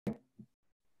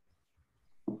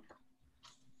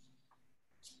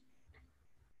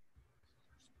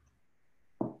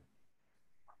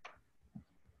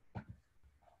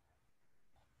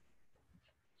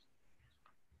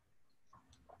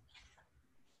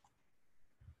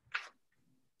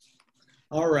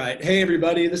All right. Hey,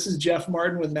 everybody. This is Jeff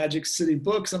Martin with Magic City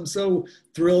Books. I'm so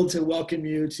thrilled to welcome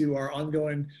you to our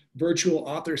ongoing virtual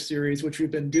author series, which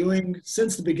we've been doing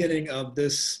since the beginning of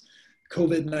this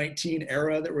COVID-19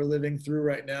 era that we're living through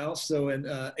right now. So in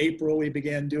April, we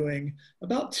began doing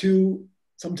about two,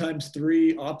 sometimes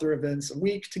three author events a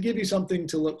week to give you something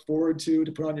to look forward to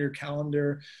put on your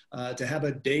calendar, to have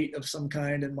a date of some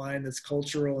kind in mind that's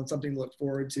cultural and something to look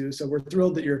forward to. So we're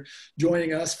thrilled that you're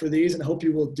joining us for these and hope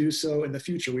you will do so in the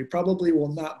future. We probably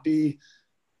will not be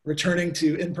returning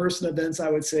to in-person events, I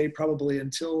would say, probably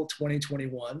until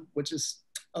 2021, which is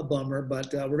a bummer,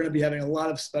 but we're going to be having a lot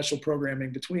of special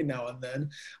programming between now and then.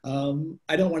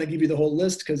 I don't want to give you the whole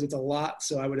list because it's a lot,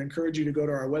 so I would encourage you to go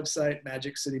to our website,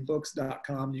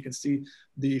 magiccitybooks.com. You can see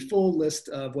the full list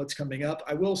of what's coming up.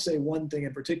 I will say one thing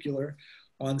in particular.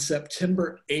 On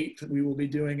September 8th, we will be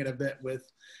doing an event with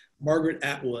Margaret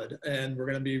Atwood, and we're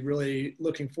going to be really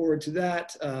looking forward to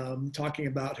that, talking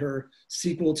about her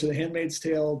sequel to The Handmaid's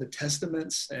Tale, The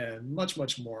Testaments, and much,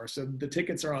 much more. So the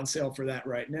tickets are on sale for that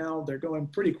right now. They're going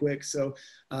pretty quick. So,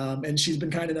 and she's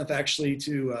been kind enough actually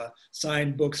to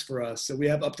sign books for us. So we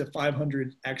have up to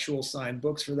 500 actual signed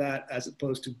books for that, as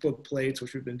opposed to book plates,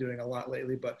 which we've been doing a lot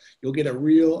lately. But you'll get a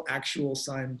real actual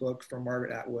signed book from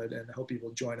Margaret Atwood, and I hope you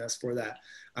will join us for that.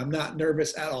 I'm not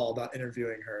nervous at all about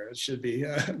interviewing her. It should be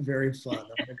very fun.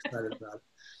 I'm excited about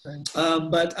it.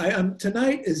 But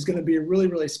tonight is going to be a really,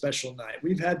 really special night.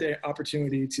 We've had the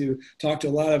opportunity to talk to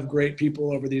a lot of great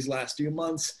people over these last few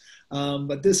months,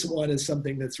 but this one is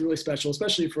something that's really special,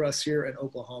 especially for us here in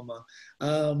Oklahoma.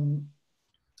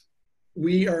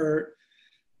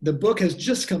 The book has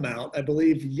just come out. I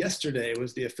believe yesterday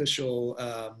was the official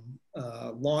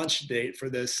launch date for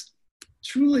this.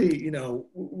 Truly, you know,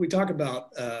 we talk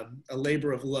about a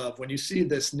labor of love. When you see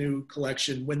this new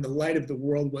collection, When the Light of the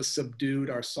World Was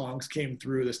Subdued, Our Songs Came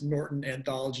Through, this Norton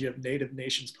anthology of Native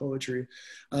Nations poetry,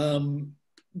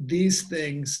 these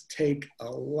things take a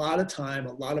lot of time,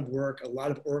 a lot of work, a lot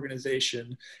of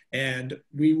organization, and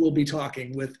we will be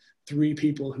talking with three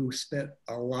people who spent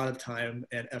a lot of time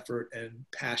and effort and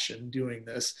passion doing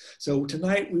this. So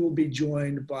tonight we will be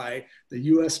joined by the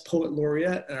U.S. Poet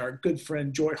Laureate and our good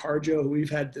friend Joy Harjo, who we've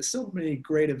had so many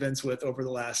great events with over the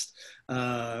last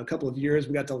couple of years.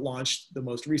 We got to launch the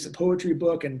most recent poetry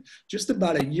book, and just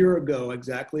about a year ago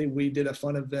exactly, we did a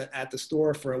fun event at the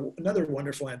store for another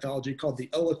wonderful anthology called The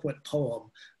Eloquent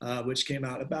Poem, which came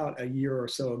out about a year or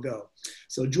so ago.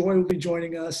 So Joy will be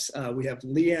joining us. We have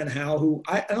LeAnne Howe, who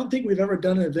I don't think we've ever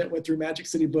done an event with through Magic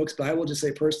City Books, but I will just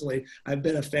say personally, I've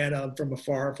been a fan of from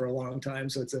afar for a long time.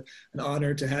 So it's an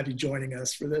honor to have you joining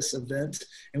us for this event.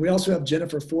 And we also have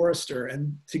Jennifer Foerster,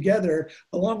 and together,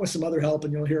 along with some other help,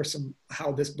 and you'll hear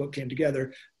how this book came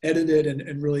together, edited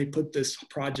and really put this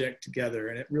project together.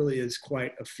 And it really is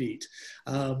quite a feat.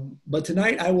 But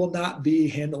tonight I will not be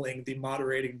handling the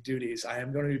moderating duties. I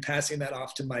am going to be passing that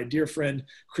off to my dear friend,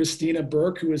 Christina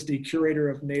Burke, who is the curator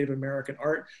of Native American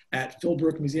art at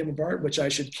Philbrook Museum of Art, which I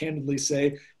should candidly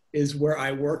say is where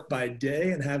I work by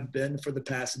day and have been for the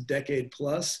past decade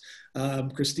plus.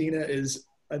 Christina is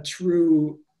a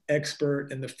true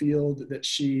expert in the field that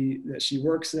she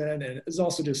works in, and is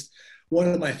also just one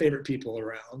of my favorite people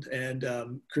around. And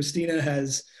Christina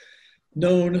has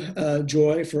known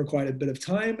Joy for quite a bit of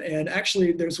time. And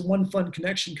actually there's one fun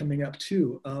connection coming up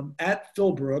too. At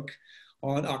Philbrook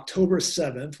on October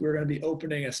 7th, we're going to be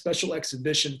opening a special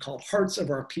exhibition called Hearts of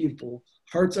Our People,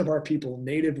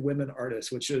 Native Women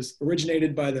Artists, which was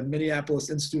originated by the Minneapolis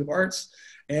Institute of Arts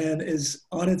and is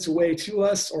on its way to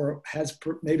us, or has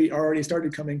maybe already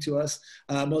started coming to us,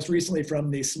 most recently from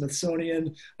the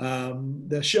Smithsonian.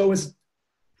 The show is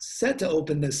set to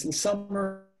open this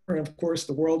summer, and of course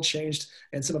the world changed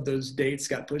and some of those dates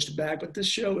got pushed back, but this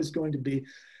show is going to be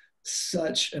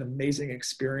such an amazing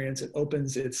experience. It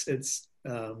opens,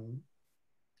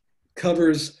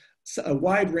 covers a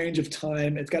wide range of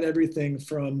time. It's got everything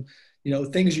from, you know,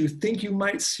 things you think you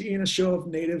might see in a show of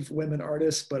Native women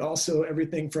artists, but also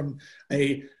everything from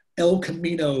a El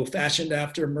Camino fashioned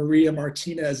after Maria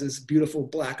Martinez's beautiful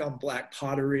black on black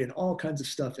pottery and all kinds of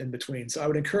stuff in between. So I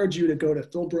would encourage you to go to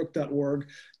philbrook.org,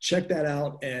 check that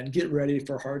out, and get ready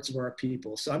for Hearts of Our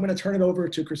People. So I'm going to turn it over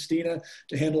to Christina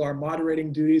to handle our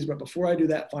moderating duties. But before I do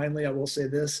that, finally, I will say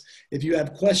this. If you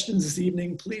have questions this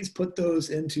evening, please put those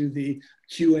into the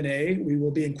Q&A. We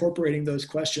will be incorporating those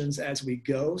questions as we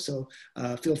go. So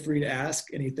feel free to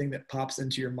ask anything that pops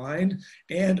into your mind.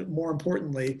 And more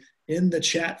importantly, in the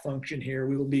chat function here,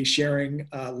 we will be sharing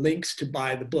links to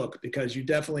buy the book, because you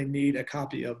definitely need a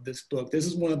copy of this book. This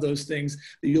is one of those things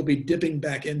that you'll be dipping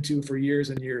back into for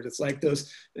years and years. It's like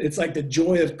the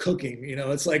joy of cooking. You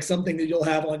know, it's like something that you'll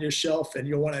have on your shelf and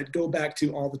you'll want to go back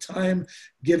to all the time,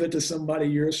 give it to somebody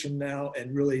years from now,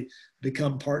 and really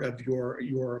become part of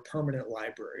your permanent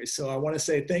library. So I want to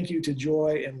say thank you to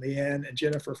Joy and LeAnne and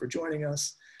Jennifer for joining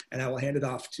us. And I will hand it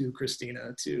off to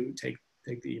Christina to take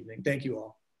the evening. Thank you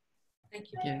all. Thank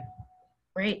you.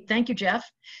 Great, thank you, Jeff.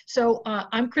 So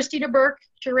I'm Christina Burke,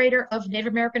 curator of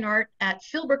Native American art at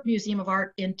Philbrook Museum of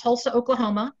Art in Tulsa,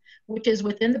 Oklahoma, which is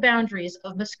within the boundaries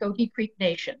of Muskogee Creek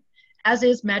Nation, as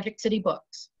is Magic City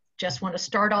Books. Just want to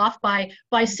start off by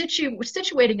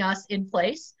situating us in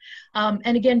place.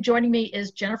 And again, joining me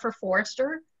is Jennifer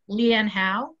Foerster, LeAnne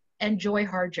Howe, and Joy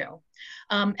Harjo.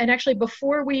 And actually,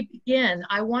 before we begin,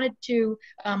 I wanted to,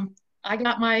 I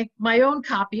got my own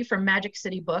copy from Magic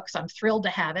City Books. I'm thrilled to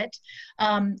have it.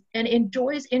 And in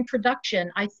Joy's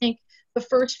introduction, I think the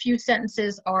first few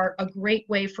sentences are a great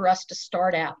way for us to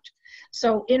start out.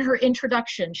 So in her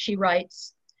introduction, she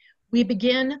writes, "We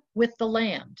begin with the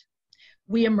land.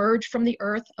 We emerge from the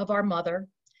earth of our mother,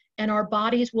 and our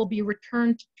bodies will be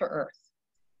returned to earth.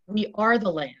 We are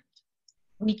the land.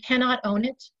 We cannot own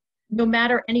it, no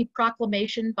matter any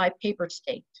proclamation by paper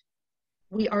state.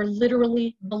 We are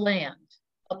literally the land,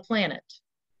 a planet.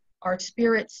 Our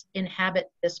spirits inhabit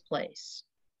this place."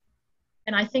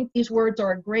 And I think these words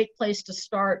are a great place to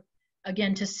start,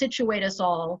 again, to situate us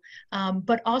all,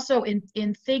 but also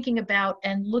in thinking about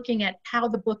and looking at how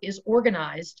the book is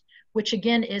organized, which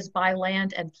again is by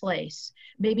land and place.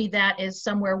 Maybe that is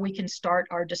somewhere we can start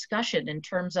our discussion in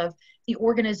terms of the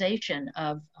organization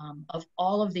of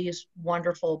all of these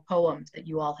wonderful poems that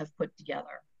you all have put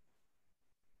together.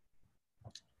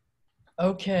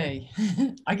 Okay,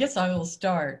 I guess I will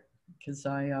start because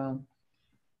I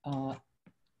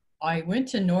went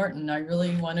to Norton. I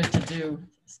really wanted to do,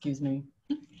 excuse me,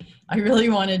 I really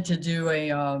wanted to do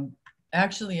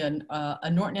actually a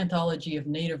Norton anthology of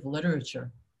Native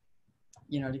literature,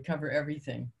 you know, to cover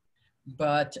everything.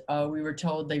 But we were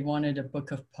told they wanted a book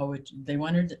of poetry. They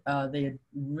wanted, they had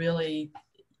really,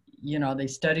 you know, they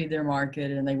studied their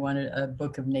market and they wanted a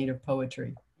book of Native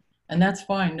poetry. And that's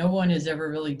fine. No one has ever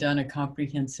really done a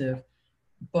comprehensive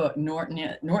book. Norton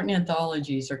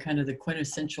anthologies are kind of the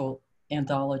quintessential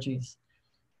anthologies.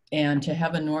 And to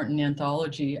have a Norton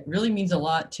anthology really means a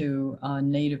lot to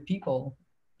Native people,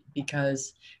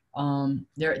 because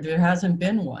there hasn't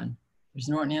been one. There's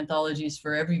Norton anthologies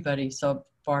for everybody so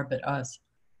far but us.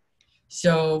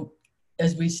 So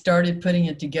as we started putting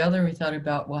it together, we thought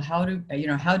about, well, how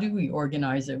do we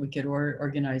organize it? We could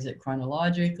organize it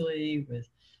chronologically with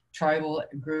tribal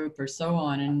group or so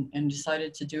on, and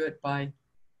decided to do it by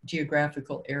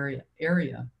geographical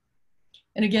area.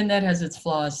 And again, that has its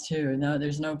flaws too. No,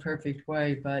 there's no perfect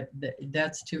way, but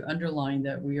that's to underline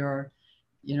that we are,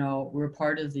 you know, we're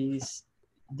part of these,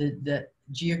 that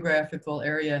geographical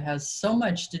area has so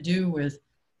much to do with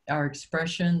our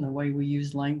expression, the way we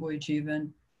use language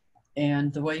even,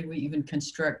 and the way we even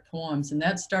construct poems. And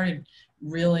that started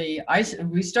really,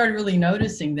 we started really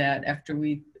noticing that after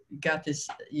we got this,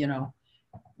 you know,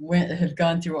 had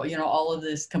gone through, you know, all of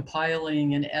this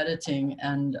compiling and editing,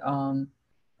 and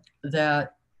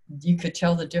that you could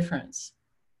tell the difference,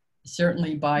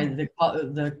 certainly by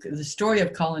the story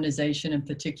of colonization in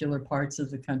particular parts of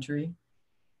the country,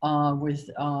 with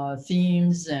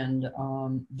themes and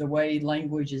the way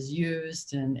language is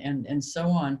used and so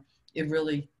on. It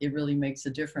really makes a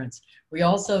difference. We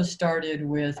also started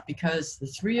with, because the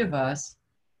three of us,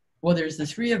 well, there's the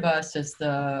three of us as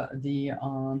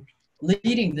the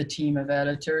leading the team of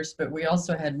editors, but we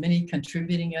also had many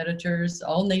contributing editors,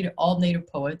 all native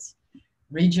poets,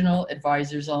 regional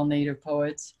advisors, all native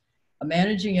poets,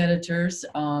 managing editors.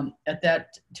 At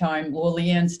that time, well,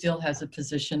 LeAnne still has a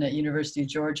position at University of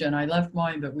Georgia, and I left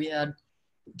mine, but we had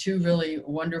two really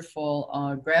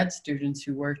wonderful grad students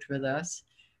who worked with us,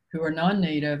 who are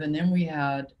non-native. And then we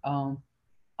had,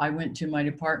 I went to my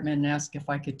department and asked if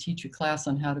I could teach a class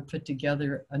on how to put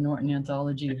together a Norton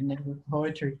anthology of native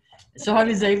poetry. So I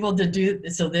was able to do,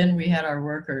 so then we had our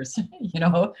workers, you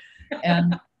know,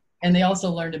 and they also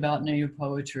learned about native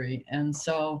poetry. And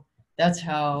so that's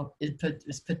how it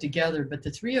is put together. But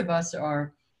the three of us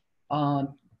are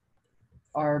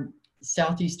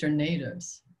Southeastern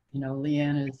natives. You know,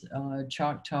 LeAnne is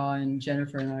Choctaw, and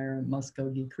Jennifer and I are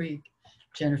Muskogee Creek.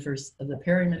 Jennifer's of the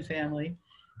Perryman family.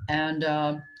 And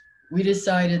we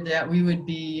decided that we would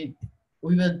be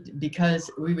because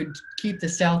we would keep the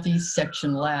southeast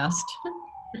section last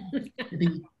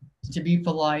to be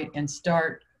polite and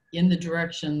start in the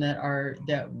direction that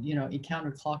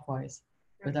counterclockwise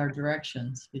with our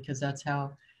directions, because that's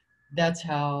how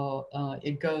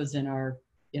it goes in our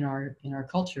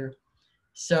culture.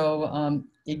 So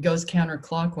it goes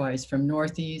counterclockwise from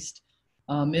northeast,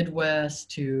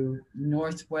 Midwest to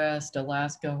Northwest,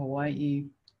 Alaska, Hawaii,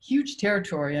 huge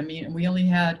territory. I mean, we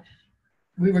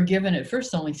were given at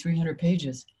first only 300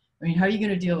 pages. I mean, how are you going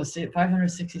to deal with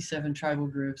 567 tribal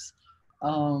groups,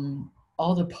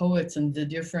 all the poets and the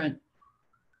different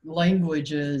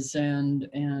languages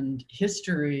and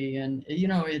history, and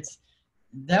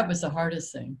that was the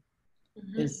hardest thing,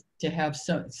 is to have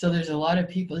so there's a lot of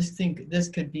people. This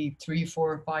could be 3,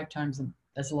 4, or 5 times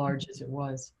as large as it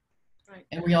was. Right.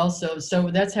 And we also,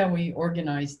 so that's how we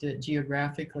organized it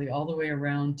geographically all the way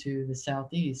around to the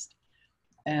southeast.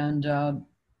 And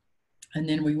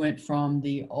then we went from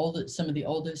some of the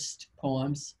oldest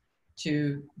poems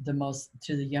to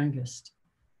the youngest.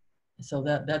 So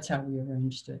that's how we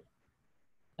arranged it.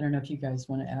 I don't know if you guys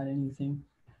want to add anything.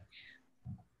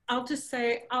 I'll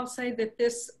say that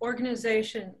this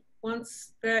organization,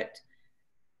 once that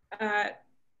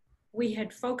we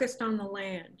had focused on the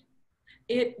land,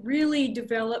 it really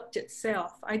developed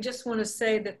itself. I just want to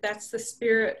say that that's the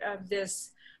spirit of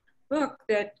this book,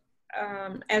 that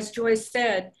as Joyce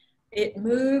said, it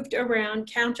moved around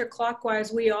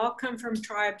counterclockwise. We all come from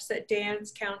tribes that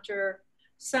dance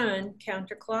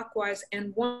counterclockwise.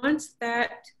 And once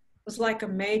that was like a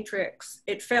matrix,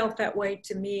 it felt that way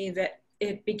to me, that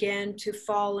it began to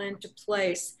fall into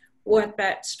place what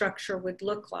that structure would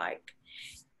look like.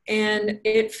 And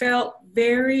it felt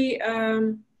very,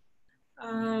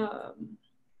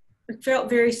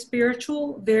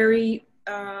 spiritual, very,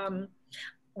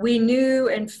 we knew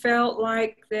and felt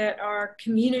like that our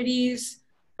communities,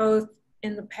 both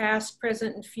in the past,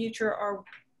 present, and future,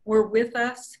 were with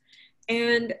us.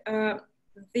 And I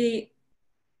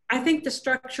think the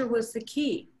structure was the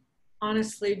key.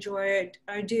 Honestly, Joy,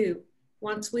 I do.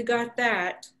 Once we got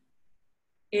that,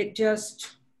 it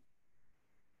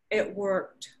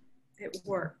worked. It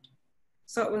worked.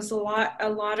 So it was a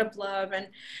lot of love, and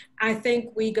I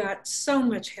think we got so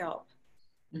much help.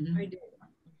 I did.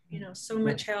 So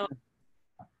much help.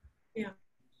 Yeah.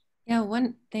 Yeah,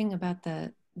 one thing about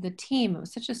the team, it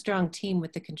was such a strong team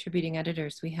with the contributing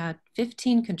editors. We had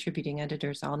 15 contributing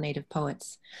editors, all Native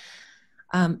poets.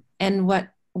 And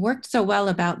what worked so well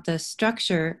about the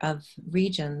structure of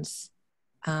regions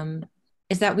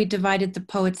is that we divided the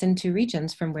poets into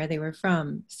regions from where they were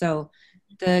from. So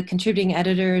the contributing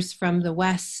editors from the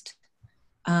West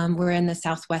were in the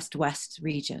Southwest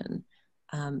region,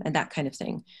 and that kind of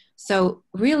thing. So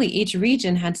really each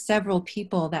region had several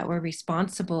people that were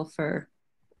responsible for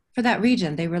that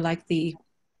region. They were like the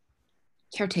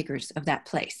caretakers of that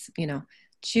place,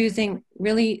 choosing,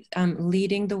 really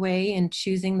leading the way in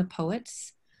choosing the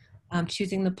poets,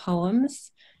 choosing the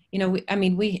poems.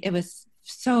 It was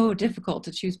so difficult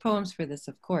to choose poems for this,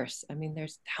 of course. I mean,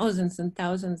 there's thousands and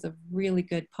thousands of really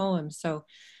good poems. So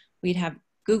we'd have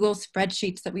Google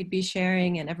spreadsheets that we'd be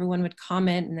sharing, and everyone would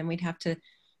comment, and then we'd have to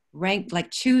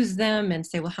choose them and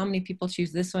say, well, how many people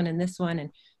choose this one and this one?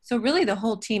 And so really the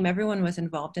whole team, everyone was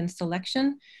involved in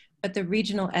selection, but the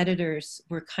regional editors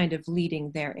were kind of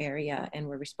leading their area and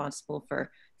were responsible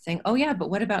for saying, oh yeah, but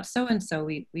what about so-and-so?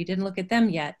 We didn't look at them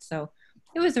yet. So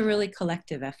it was a really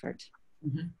collective effort.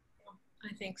 Mm-hmm.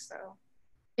 I think so.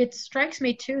 It strikes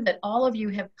me too that all of you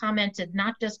have commented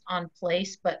not just on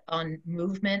place, but on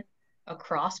movement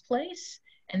across place,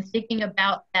 and thinking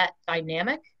about that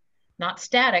dynamic, not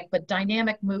static, but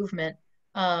dynamic movement,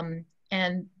 and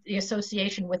the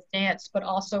association with dance, but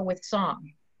also with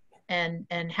song,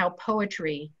 and how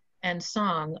poetry and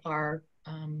song are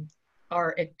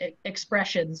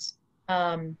expressions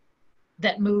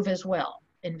that move as well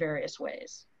in various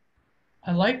ways.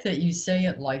 I like that you say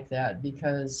it like that,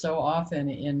 because so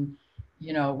often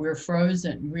we're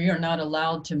frozen. We are not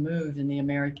allowed to move in the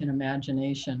American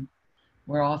imagination.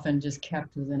 We're often just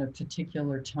kept within a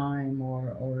particular time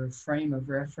or frame of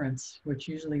reference, which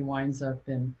usually winds up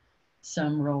in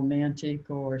some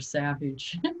romantic or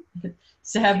savage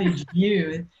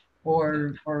view,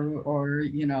 or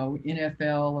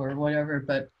NFL or whatever.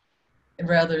 But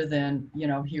rather than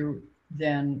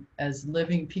than as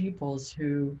living peoples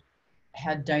who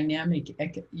had dynamic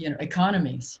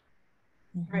economies,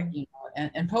 right?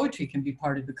 And poetry can be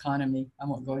part of the economy. I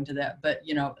won't go into that, but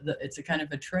it's a kind of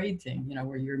a trade thing,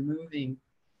 where you're moving,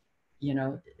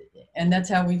 and that's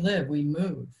how we live. We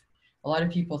move. A lot of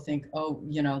people think, oh,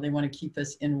 they want to keep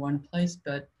us in one place,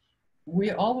 but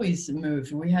we always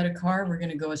moved. We had a car, we're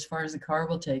going to go as far as the car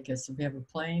will take us. If we have a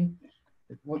plane,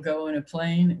 we'll go in a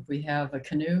plane. If we have a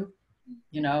canoe,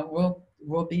 you know,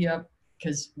 we'll be up,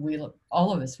 because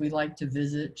all of us, we like to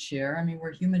visit, share. I mean,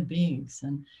 we're human beings.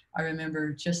 And I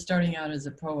remember just starting out as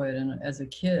a poet and as a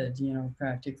kid, you know,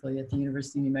 practically at the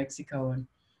University of New Mexico.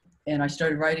 And I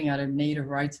started writing out of Native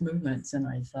rights movements. And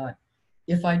I thought,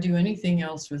 if I do anything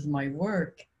else with my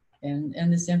work, and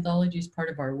this anthology is part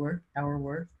of our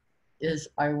work, is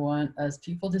I want us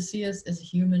people to see us as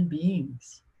human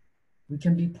beings. We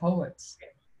can be poets.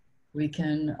 We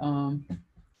can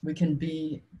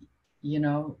be, you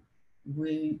know,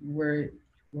 we're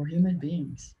human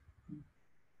beings.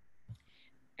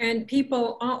 And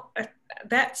people,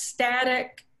 that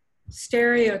static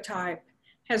stereotype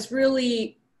has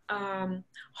really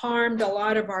harmed a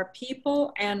lot of our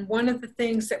people. And one of the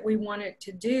things that we wanted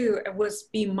to do was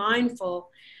be mindful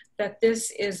that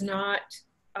this is not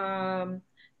a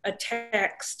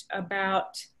text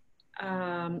about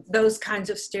those kinds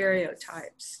of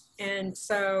stereotypes. And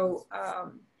so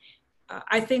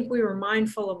I think we were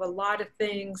mindful of a lot of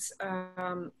things,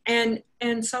 and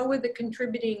so were the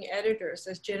contributing editors,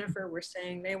 as Jennifer was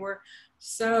saying. They were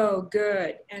so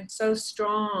good and so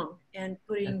strong in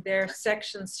putting their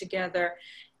sections together.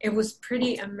 It was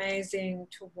pretty amazing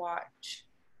to watch.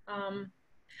 I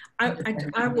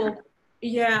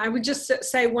would just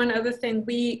say one other thing.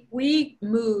 We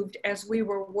moved as we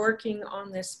were working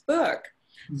on this book.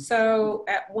 So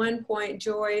at one point,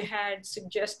 Joy had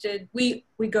suggested we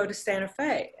go to Santa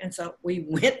Fe. And so we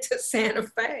went to Santa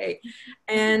Fe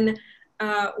and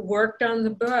worked on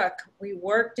the book. We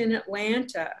worked in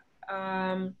Atlanta.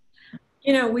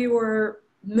 You know, we were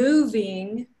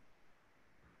moving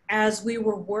as we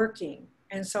were working.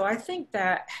 And so I think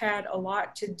that had a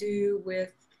lot to do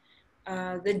with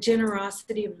the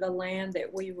generosity of the land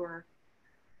that we were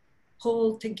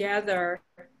pulled together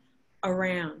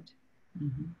around.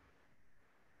 Mm-hmm.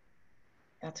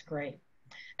 That's great.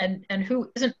 And who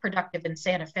isn't productive in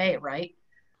Santa Fe, right?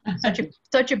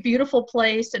 Such a beautiful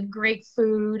place and great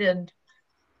food. And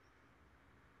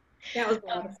that was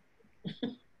wonderful.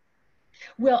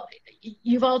 Well,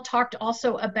 you've all talked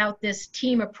also about this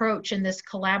team approach and this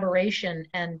collaboration,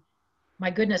 and my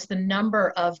goodness, the number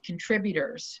of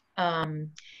contributors. How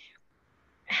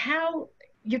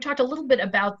you talked a little bit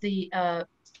about the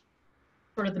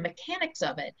sort of the mechanics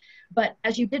of it, but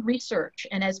as you did research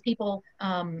and as people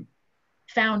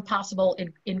found possible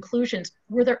inclusions,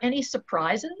 were there any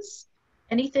surprises?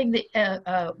 Anything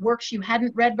that works you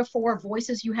hadn't read before,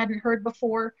 voices you hadn't heard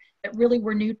before that really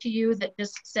were new to you that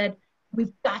just said,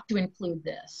 we've got to include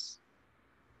this?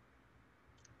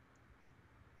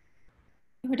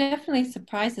 There were definitely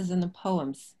surprises in the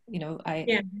poems. You know,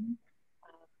 I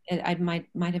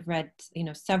might have read, you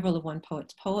know, several of one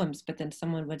poet's poems, but then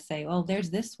someone would say, oh, there's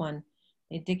this one.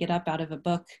 They dig it up out of a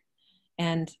book,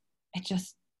 and it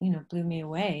just, you know, blew me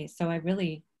away. So I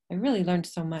really learned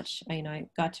so much. I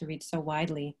got to read so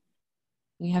widely.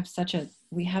 We have such a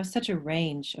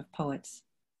range of poets.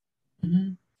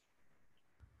 Mm-hmm.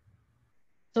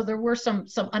 So there were some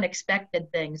unexpected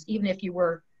things, even if you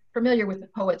were familiar with the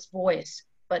poet's voice,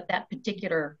 but that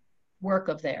particular work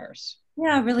of theirs.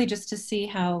 Yeah, really just to see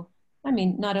how, I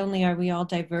mean, not only are we all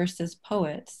diverse as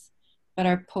poets, but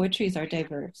our poetries are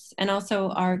diverse. And also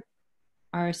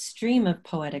our stream of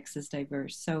poetics is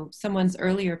diverse. So someone's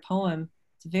earlier poem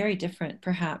is very different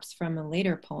perhaps from a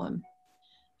later poem.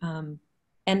 And,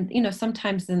 you know,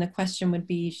 sometimes then the question would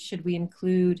be, should we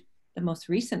include the most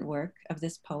recent work of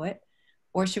this poet?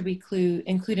 Or should we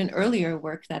include an earlier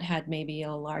work that had maybe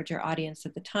a larger audience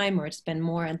at the time, or it's been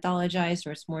more anthologized,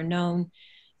 or it's more known?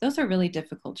 Those are really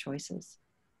difficult choices.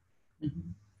 Mm-hmm.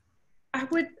 I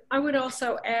would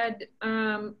also add,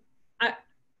 I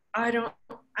don't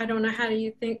know how do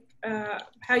you think,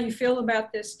 how you feel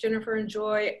about this, Jennifer and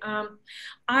Joy.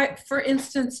 For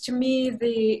instance, to me,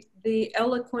 the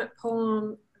eloquent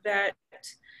poem that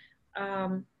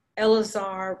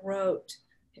Eleazar wrote,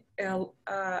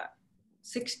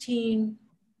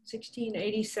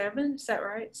 1687, is that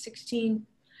right?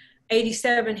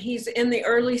 1687. He's in the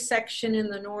early section in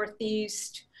the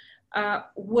Northeast. It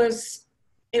was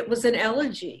an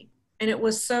elegy, and it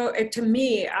was so. To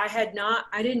me, I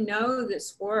didn't know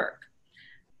this work.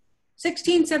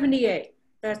 1678.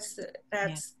 That's the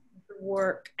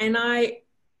work, and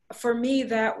for me,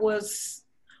 that was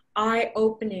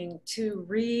eye-opening to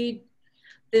read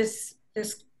this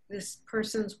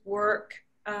person's work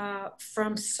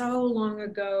from so long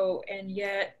ago, and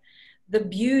yet the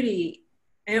beauty,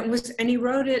 and he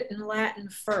wrote it in Latin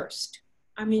first.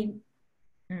 I mean,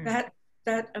 that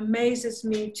amazes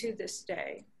me to this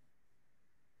day.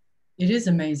 It is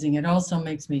amazing. It also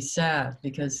makes me sad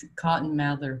because Cotton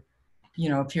Mather, you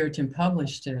know, appeared and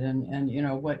published it. And, you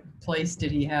know, what place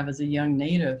did he have as a young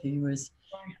native? He was,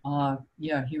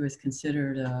 yeah, he was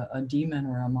considered a demon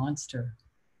or a monster.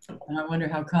 And I wonder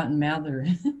how Cotton Mather,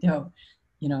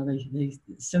 they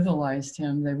civilized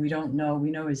him, that we don't know. We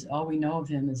know all we know of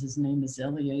him is his name is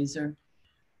Eleazar.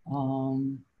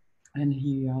 And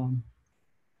he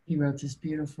wrote this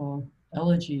beautiful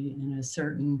elegy in a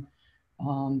certain,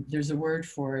 there's a word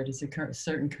for it. It's a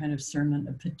certain kind of sermon,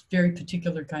 a very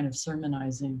particular kind of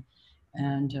sermonizing.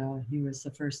 And he was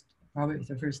probably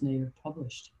the first native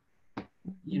published,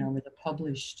 you know, with a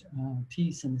published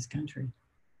piece in this country.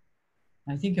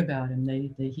 I think about him.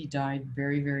 He died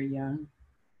very, very young.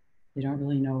 They don't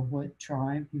really know what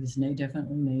tribe. He was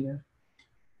definitely native.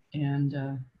 And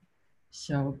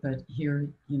but here,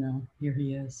 you know, here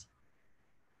he is.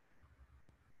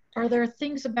 Are there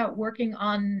things about working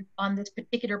on this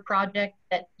particular project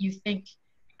that you think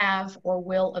have or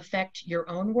will affect your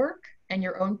own work and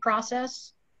your own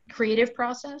process, creative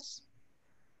process?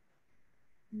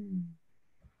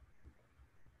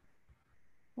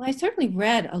 Well, I certainly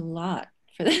read a lot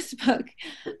for this book.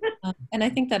 And I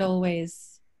think that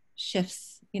always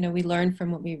shifts. You know, we learn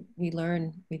from what we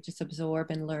learn. We just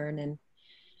absorb and learn. And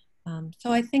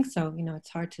so I think so. You know, it's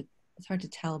hard to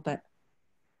tell, but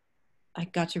I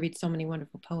got to read so many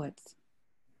wonderful poets.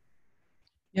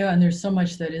 Yeah, and there's so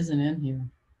much that isn't in here.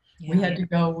 Yeah.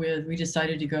 We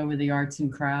decided to go with the arts and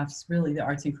crafts, really the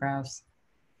arts and crafts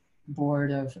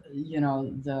board of,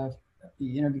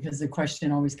 because the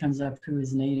question always comes up, who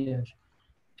is native?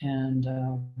 And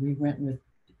we went with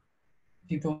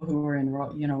people who were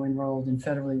enrolled and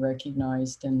federally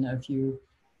recognized, and a few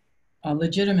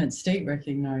legitimate state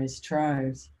recognized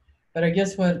tribes. But I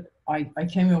guess what I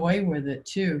came away with it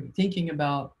too, I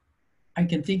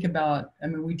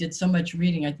mean, we did so much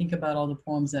reading. I think about all the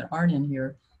poems that aren't in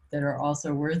here that are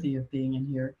also worthy of being in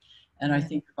here. And I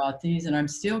think about these, and I'm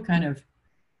still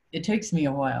it takes me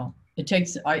a while. It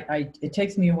takes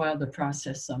me a while to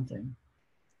process something.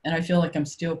 And I feel like I'm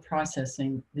still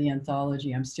processing the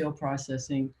anthology. I'm still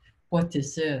processing what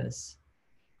this is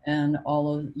and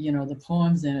all of, the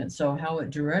poems in it. So how it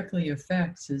directly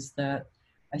affects is that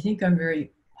I think I'm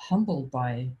very humbled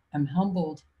I'm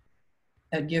humbled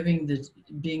at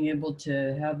being able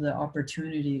to have the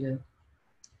opportunity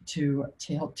to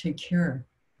help take care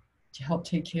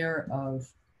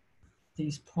of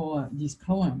these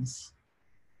poems,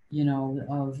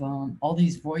 of all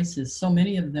these voices. So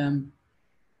many of them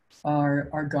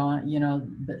are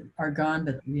gone,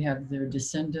 but we have their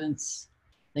descendants.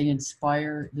 They're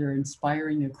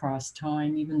inspiring across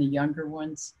time, even the younger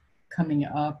ones coming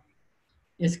up.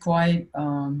 It's quite,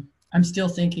 I'm still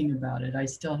thinking about it. I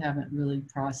still haven't really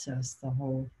processed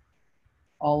all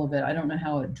of it. I don't know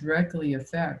how it directly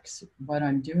affects what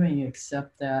I'm doing,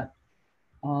 except that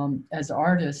as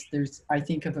artists, I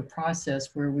think of a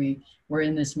process where we're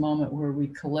in this moment where we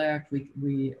collect,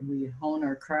 we hone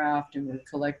our craft, and we're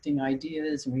collecting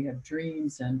ideas, and we have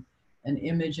dreams and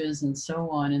images and so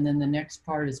on. And then the next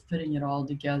part is putting it all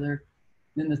together.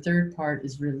 Then the third part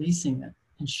is releasing it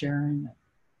and sharing it.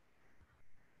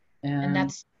 And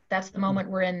that's the moment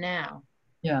we're in now.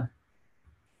 Yeah.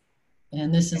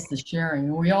 And this is the sharing.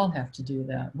 And we all have to do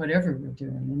that, whatever we're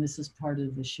doing. And this is part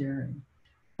of the sharing.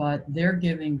 But they're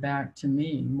giving back to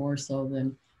me more so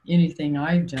than anything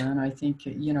I've done. I think,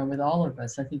 with all of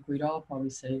us, I think we'd all probably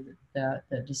say that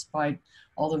despite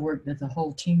all the work that the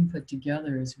whole team put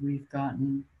together, is we've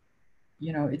gotten,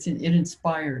 it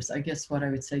inspires, I guess what I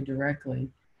would say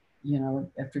directly,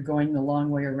 after going the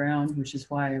long way around, which is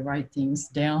why I write things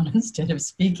down instead of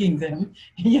speaking them,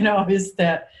 is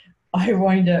that I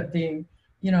wind up being,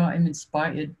 I'm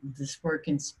inspired. This work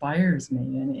inspires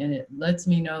me, and it lets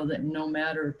me know that no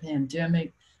matter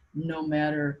pandemic, no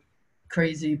matter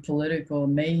crazy political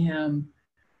mayhem,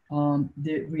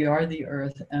 that we are the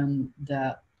earth, and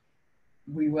that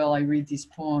I read these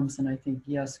poems and I think,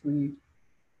 yes, we're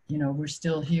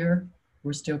still here,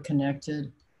 we're still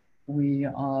connected.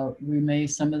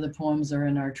 Some of the poems are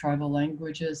in our tribal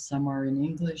languages, some are in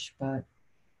English, but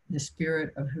the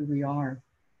spirit of who we are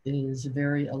is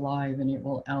very alive, and it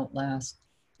will outlast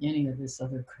any of this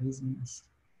other craziness.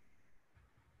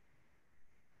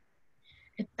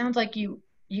 It sounds like you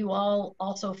all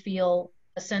also feel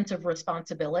a sense of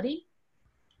responsibility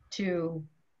to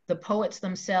the poets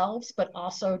themselves, but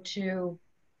also to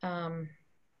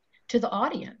the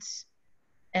audience,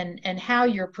 and how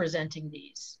you're presenting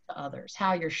these to others,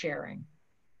 how you're sharing.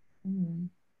 Mm-hmm.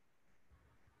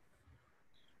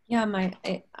 Yeah,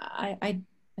 I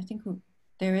think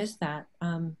there is that,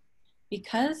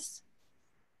 because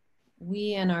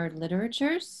we and our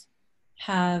literatures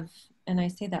have, and I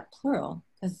say that plural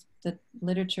because the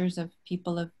literatures of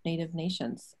people of Native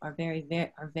nations are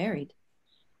are varied.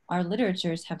 Our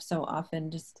literatures have so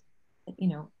often just, you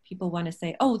know, people want to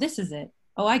say, oh, this is it.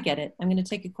 Oh, I get it. I'm going to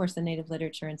take a course in Native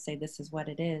literature and say this is what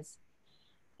it is.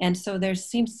 And so there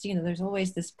seems, you know, there's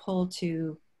always this pull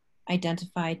to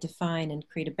identify, define, and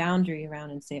create a boundary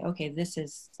around and say, okay, this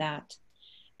is that.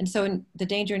 And so the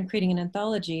danger in creating an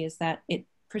anthology is that it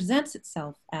presents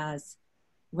itself as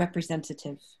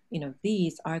representative. You know,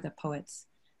 these are the poets.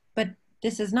 But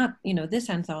this is not, you know, this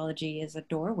anthology is a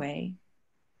doorway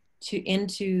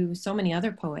into so many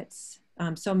other poets.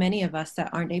 So many of us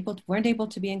that weren't able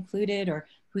to be included, or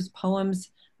whose poems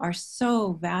are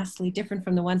so vastly different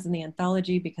from the ones in the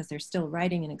anthology because they're still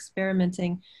writing and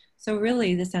experimenting. So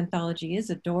really this anthology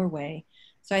is a doorway.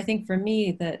 So I think for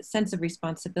me, the sense of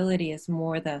responsibility is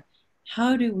more the,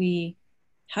 how do we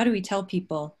tell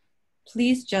people,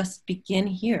 please just begin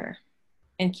here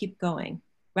and keep going,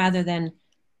 rather than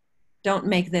don't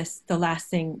make this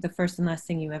the first and last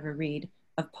thing you ever read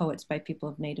of poets by people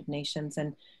of Native nations.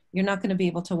 And you're not going to be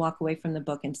able to walk away from the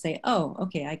book and say, oh,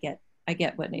 okay, I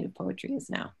get what Native poetry is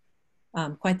now.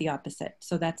 Quite the opposite.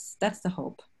 So that's the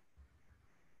hope.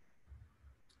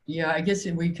 Yeah, I guess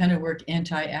we kind of work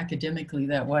anti-academically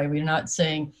that way. We're not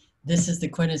saying this is the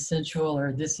quintessential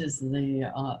or this is the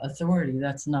authority.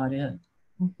 That's not it.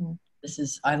 Mm-hmm. This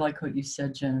is, I like what you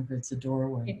said, Jennifer, it's a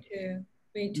doorway. Me too.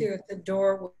 Me too. It's a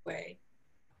doorway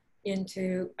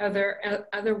into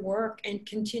other work, and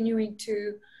continuing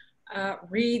to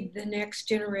read the next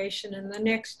generation and the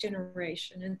next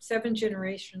generation and 7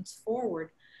 generations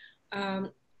forward.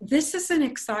 This is an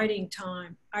exciting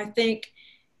time. I think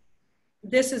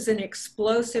this is an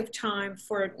explosive time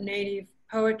for Native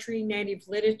poetry, Native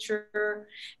literature,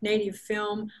 Native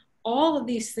film. All of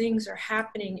these things are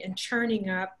happening and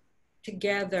churning up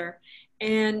together.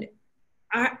 And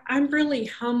I'm really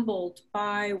humbled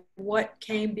by what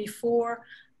came before,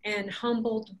 and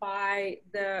humbled by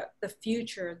the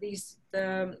future.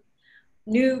 The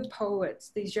new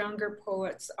poets, these younger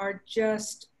poets are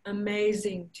just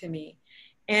amazing to me.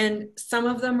 And some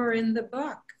of them are in the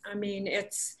book. I mean,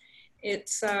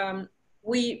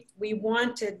 we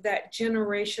wanted that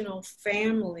generational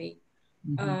family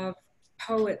of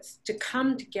poets to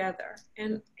come together,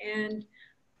 and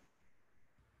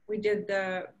we did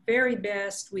the very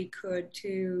best we could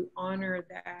to honor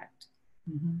that,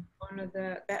 honor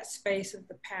that space of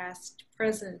the past,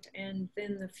 present, and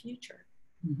then the future.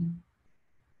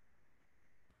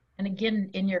 And again,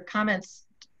 in your comments,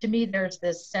 to me, there's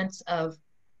this sense of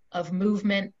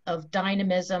movement, of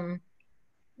dynamism,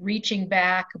 reaching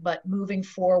back, but moving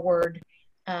forward.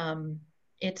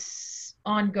 It's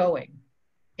ongoing.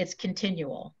 It's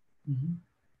continual.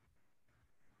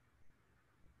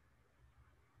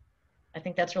 I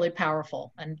think that's really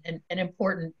powerful and an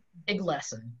important big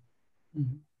lesson.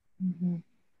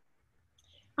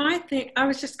 I think I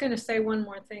was just going to say one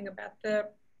more thing about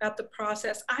the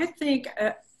process. I think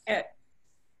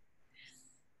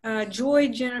Joy,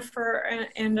 Jennifer,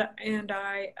 and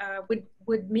I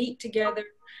would meet together,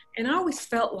 and I always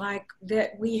felt like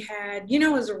that we had, you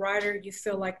know, as a writer, you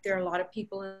feel like there are a lot of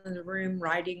people in the room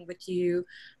writing with you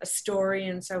a story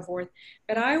and so forth.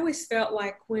 But I always felt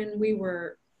like when we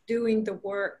were doing the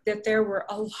work that there were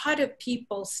a lot of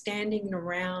people standing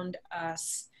around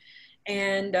us,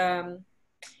 and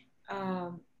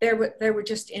they were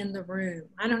just in the room.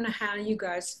 I don't know how you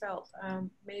guys felt.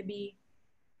 Maybe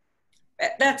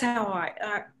that's how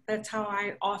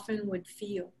I often would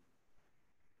feel.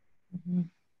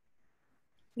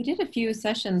 We did a few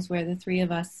sessions where the three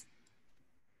of us,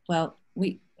 well,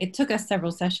 it took us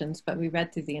several sessions, but we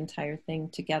read through the entire thing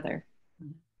together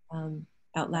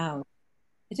out loud.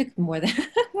 It took more than,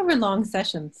 they were long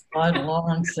sessions.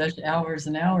 Long sessions, hours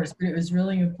and hours, but it was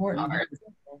really important.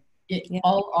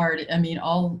 All art, I mean,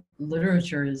 all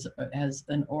literature has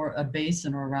a base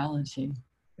in orality,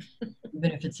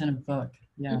 even if it's in a book.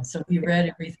 Yeah, so we read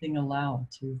everything aloud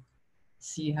to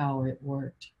see how it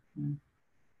worked.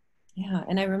 Yeah,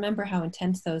 and I remember how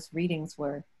intense those readings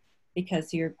were,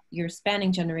 because you're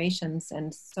spanning generations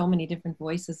and so many different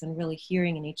voices, and really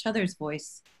hearing in each other's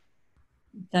voice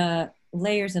the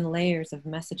layers and layers of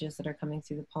messages that are coming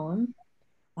through the poem,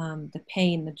 the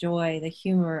pain, the joy, the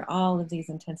humor, all of these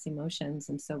intense emotions.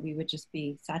 And so we would just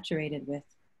be saturated with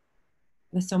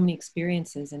so many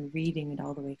experiences and reading it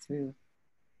all the way through.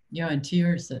 Yeah, and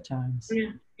tears at times.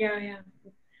 Yeah.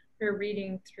 We're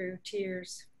reading through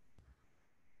tears.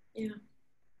 Yeah.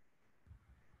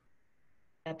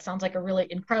 That sounds like a really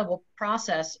incredible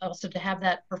process, also to have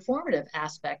that performative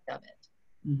aspect of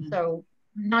it. So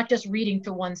not just reading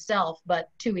to oneself, but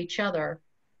to each other.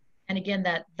 And again,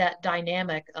 that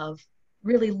dynamic of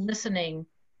really listening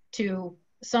to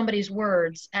somebody's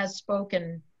words as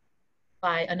spoken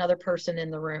by another person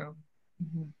in the room.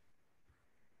 Mm-hmm.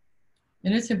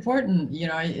 And it's important, you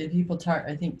know, people talk,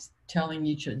 I think, telling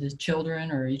the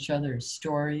children or each other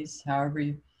stories,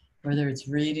 whether it's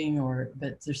reading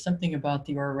but there's something about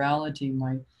the orality.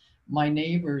 My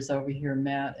neighbors over here,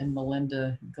 Matt and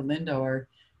Melinda Galindo, are,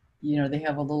 you know, they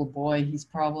have a little boy, he's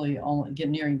probably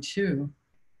nearing 2,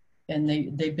 and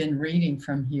they've been reading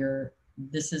from here.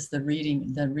 This is the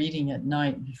reading at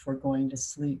night before going to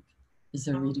sleep, is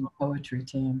they're reading poetry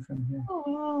to him from here. Oh,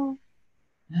 wow.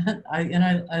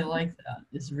 I like that,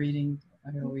 is reading. I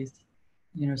always,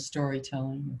 you know,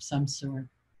 storytelling of some sort.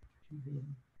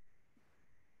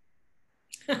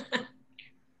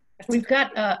 We've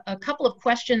got a couple of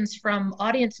questions from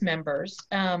audience members.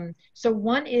 So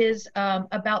one is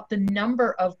about the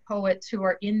number of poets who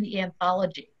are in the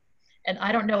anthology. And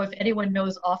I don't know if anyone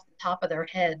knows off the top of their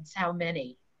heads how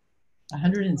many.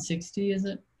 160, is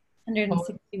it?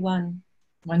 161.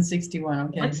 161,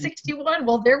 okay. 161,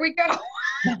 well, there we go.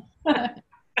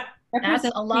 That's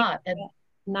a lot. And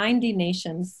 90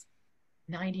 nations.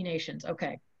 90 nations,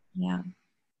 okay. Yeah.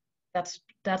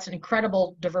 That's an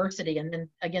incredible diversity. And then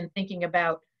again, thinking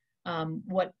about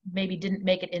what maybe didn't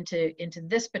make it into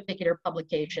this particular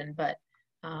publication, but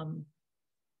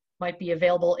might be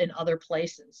available in other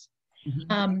places.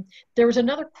 Mm-hmm. There was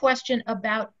another question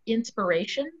about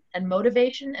inspiration and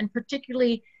motivation, and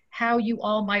particularly how you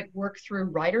all might work through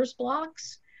writer's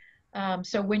blocks.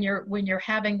 So when you're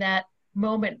having that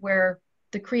moment where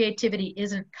the creativity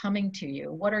isn't coming to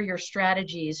you, what are your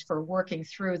strategies for working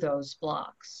through those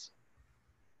blocks?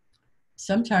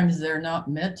 Sometimes they're not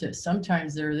meant to.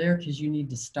 Sometimes they're there because you need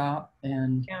to stop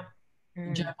and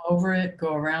jump over it,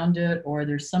 go around it, or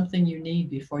there's something you need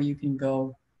before you can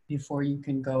go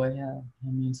ahead.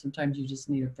 I mean, sometimes you just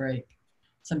need a break.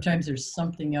 Sometimes there's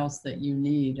something else that you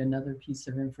need, another piece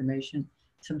of information.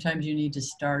 Sometimes you need to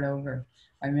start over.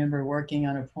 I remember working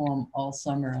on a poem all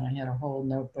summer, and I had a whole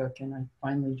notebook, and I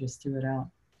finally just threw it out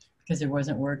because it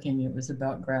wasn't working. It was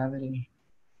about gravity.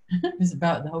 It was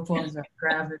about, the whole poem was about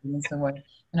gravity in some way.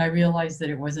 And I realized that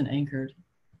it wasn't anchored.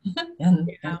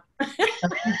 and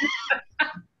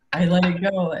I let it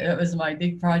go. It was my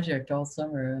big project all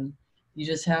summer. And you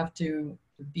just have to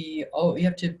be, you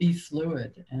have to be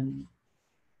fluid. And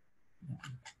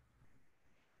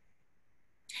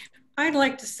I'd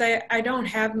like to say I don't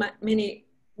have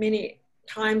many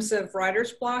times of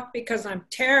writer's block because I'm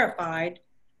terrified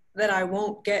that I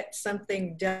won't get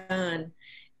something done.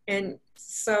 And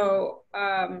so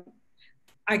I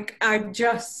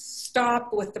just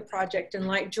stop with the project. And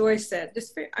like Joy said,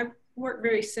 I work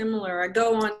very similar. I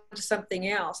go on to something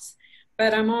else,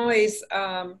 but I'm always,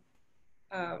 I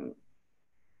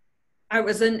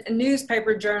was a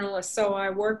newspaper journalist, so I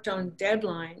worked on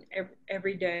deadline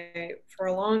every day for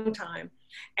a long time.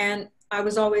 And I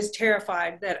was always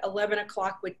terrified that 11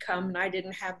 o'clock would come and I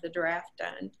didn't have the draft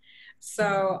done.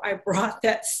 So I brought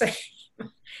that same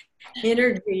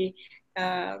energy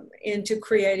into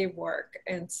creative work.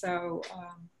 And so,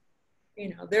 you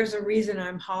know, there's a reason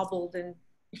I'm hobbled and,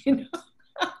 you know.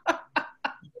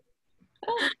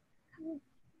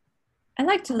 I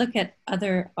like to look at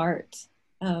other art.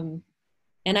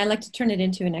 And I like to turn it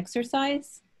into an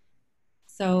exercise.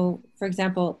 So for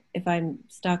example, if I'm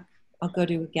stuck, I'll go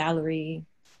to a gallery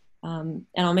and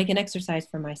I'll make an exercise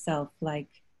for myself, like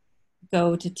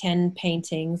go to 10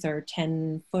 paintings or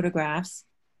 10 photographs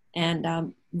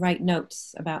and write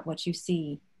notes about what you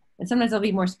see. And sometimes I'll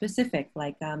be more specific,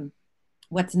 like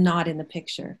what's not in the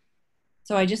picture.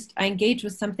 So I engage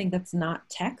with something that's not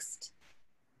text.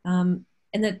 And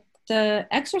the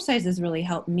exercises really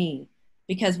help me,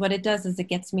 because what it does is it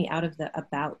gets me out of the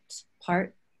about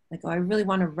part. Like, oh, I really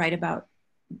want to write about,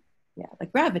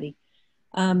 like gravity.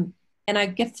 And I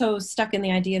get so stuck in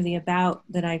the idea of the about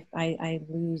that I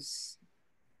lose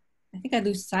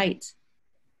sight.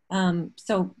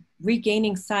 So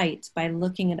regaining sight by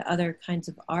looking at other kinds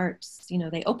of arts, you know,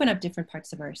 they open up different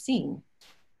parts of our seeing.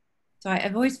 So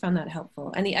I've always found that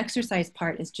helpful. And the exercise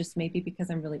part is just maybe because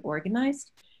I'm really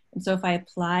organized. And so if I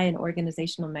apply an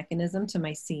organizational mechanism to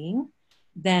my seeing,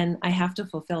 then I have to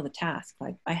fulfill the task.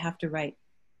 Like I have to write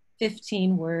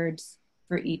 15 words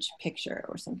for each picture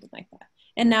or something like that.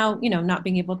 And now, you know, not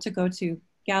being able to go to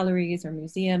galleries or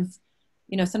museums,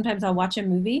 you know, sometimes I'll watch a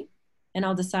movie and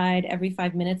I'll decide every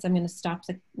 5 minutes I'm going to stop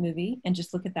the movie and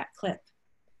just look at that clip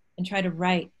and try to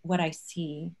write what I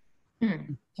see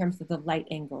in terms of the light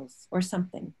angles or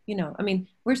something, you know. I mean,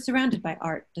 we're surrounded by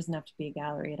art. It doesn't have to be a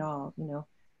gallery at all, you know.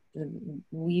 the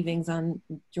weavings on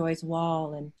Joy's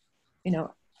wall, and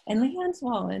and LeAnne's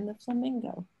wall and the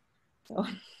flamingo. So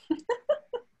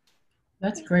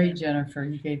That's great, Jennifer.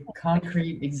 You gave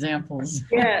concrete examples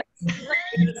Yes.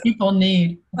 people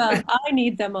need. well, I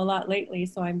need them a lot lately,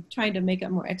 so I'm trying to make up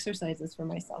more exercises for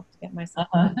myself to get myself.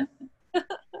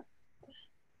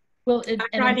 Well,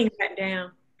 I'm writing that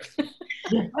down.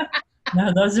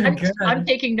 No, those are good. I'm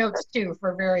taking notes too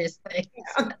for various things.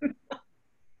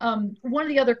 One of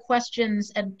the other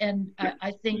questions, and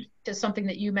I think to something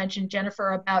that you mentioned,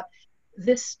 Jennifer, about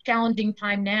this challenging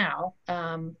time now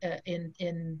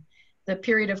in the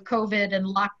period of COVID and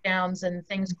lockdowns and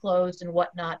things closed and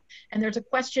whatnot. And there's a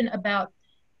question about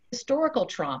historical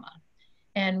trauma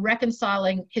and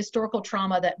reconciling historical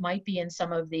trauma that might be in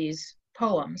some of these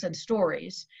poems and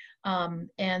stories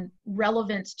and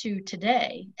relevance to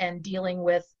today and dealing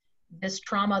with this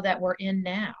trauma that we're in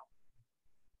now.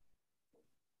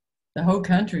 The whole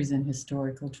country's in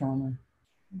historical trauma.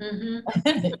 Mm-hmm.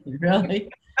 Really.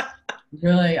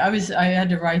 I had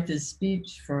to write this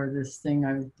speech for this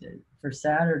thing for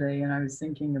Saturday, and I was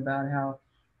thinking about how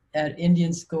at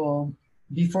Indian school,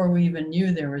 before we even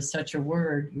knew there was such a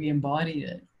word, we embodied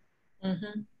it.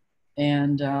 Mm-hmm.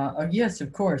 And yes,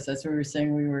 of course, that's what we were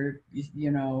saying. We were,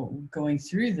 going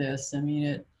through this. I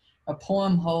mean, a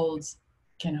poem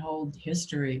can hold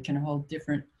history, can hold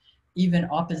different, even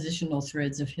oppositional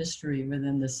threads of history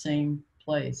within the same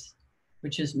place,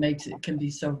 which can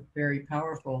be so very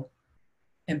powerful.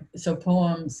 And so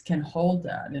poems can hold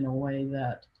that in a way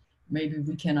that maybe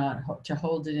we cannot. To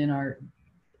hold it in our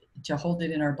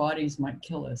bodies might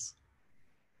kill us,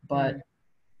 but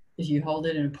if you hold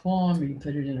it in a poem or you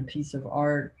put it in a piece of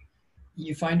art,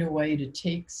 you find a way to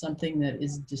take something that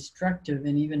is destructive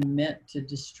and even meant to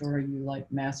destroy you, like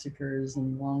massacres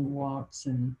and long walks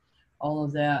and all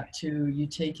of that, you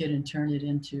take it and turn it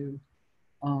into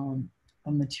a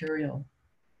material.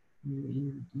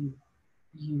 And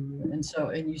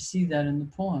you see that in the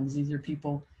poems. These are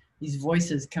people, these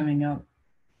voices coming up,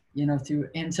 through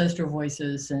ancestral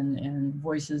voices and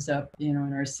voices up, in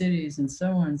our cities and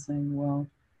so on, saying, well,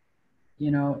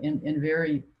 in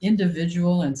very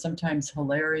individual and sometimes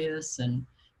hilarious and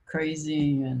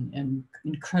crazy and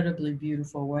incredibly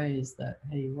beautiful ways that,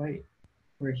 hey, wait,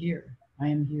 we're here. I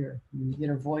am here. When you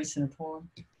get a voice in a poem,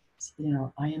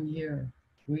 I am here.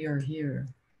 We are here.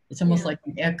 It's almost like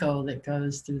an echo that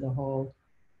goes through all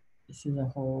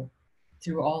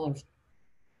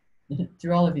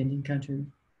of Indian country.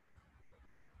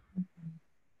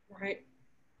 Right.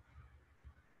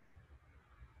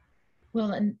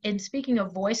 Well, and speaking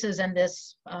of voices and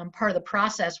this part of the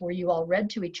process where you all read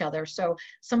to each other, so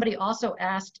somebody also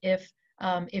asked if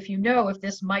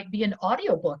this might be an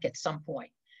audiobook at some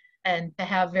point, and to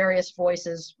have various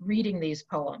voices reading these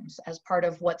poems as part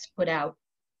of what's put out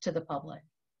to the public.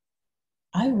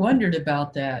 I wondered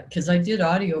about that because I did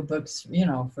audiobooks,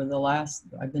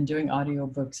 I've been doing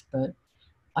audiobooks, but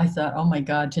I thought, oh my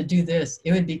God, to do this,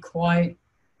 it would be quite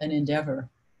an endeavor.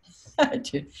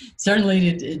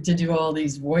 Certainly to do all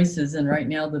these voices, and right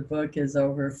now the book is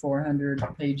over 400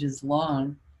 pages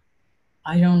long.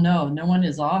 I don't know. No one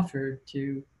has offered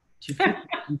to put it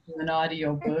into an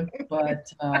audio book,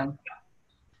 but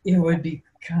it would be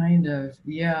kind of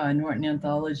a Norton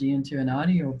anthology into an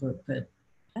audio book. But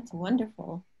that's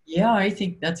wonderful. Yeah, I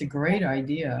think that's a great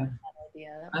idea.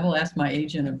 I will ask my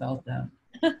agent about that.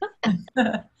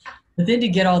 But then to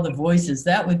get all the voices,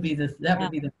 that would be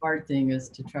the hard thing, is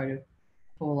to try to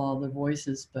pull all the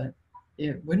voices, but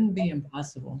it wouldn't be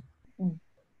impossible.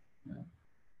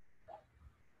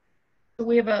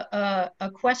 We have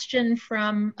a question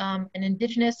from an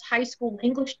Indigenous high school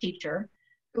English teacher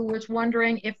who was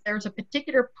wondering if there's a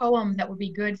particular poem that would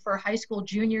be good for high school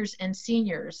juniors and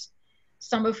seniors,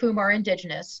 some of whom are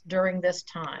Indigenous, during this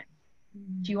time.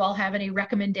 Do you all have any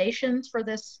recommendations for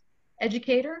this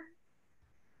educator?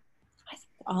 I think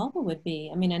all would be.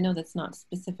 I mean, I know that's not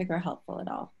specific or helpful at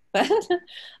all, but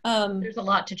there's a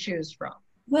lot to choose from.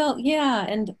 Well, yeah,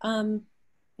 and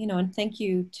and thank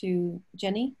you to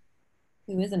Jenny,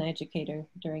 who is an educator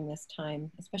during this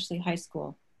time, especially high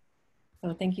school.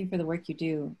 So thank you for the work you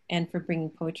do and for bringing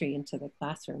poetry into the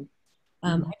classroom.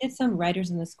 I did some writers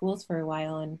in the schools for a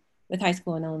while, and with high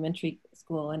school and elementary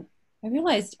school, and I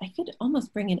realized I could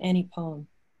almost bring in any poem,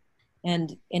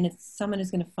 and someone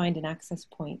is going to find an access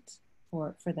point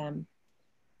for them.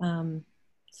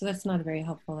 So that's not a very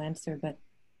helpful answer, but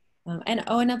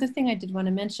another thing I did want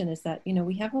to mention is that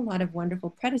we have a lot of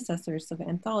wonderful predecessors of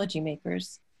anthology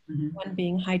makers. One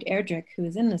being Hyde Erdrich, who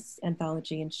is in this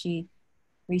anthology, and she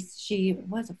was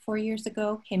it 4 years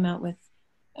ago, came out with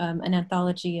an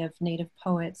anthology of Native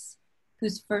poets,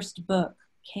 whose first book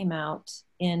came out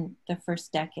in the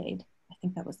first decade. I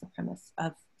think that was the premise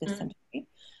of this century.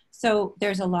 So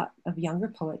there's a lot of younger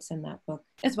poets in that book,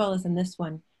 as well as in this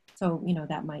one. So, you know,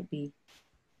 that might be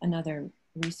another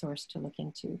resource to look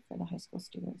into for the high school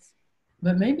students.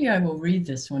 But maybe I will read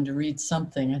this one, to read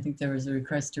something. I think there was a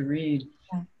request to read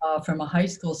from a high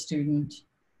school student,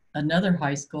 another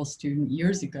high school student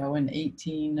years ago in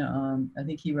I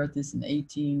think he wrote this in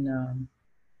it's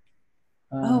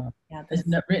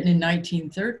written in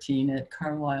 1913 at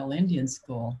Carlisle Indian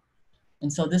School.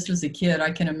 And so this was a kid,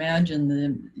 I can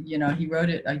imagine you know, he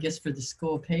wrote it, I guess, for the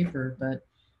school paper, but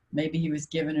maybe he was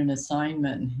given an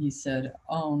assignment and he said,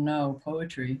 oh no,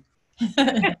 poetry.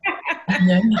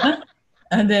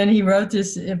 And then he wrote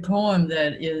this poem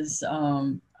that is,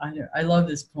 I love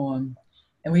this poem.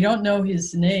 And we don't know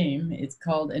his name. It's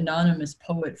called Anonymous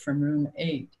Poet from Room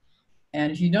 8.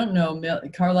 And if you don't know,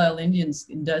 Carlisle Indian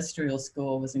Industrial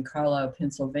School was in Carlisle,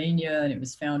 Pennsylvania, and it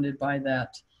was founded by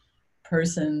that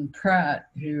person, Pratt,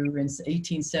 who in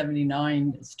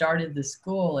 1879 started the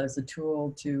school as a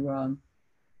tool to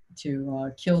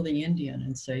kill the Indian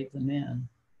and save the man.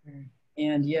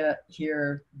 And yet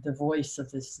here, the voice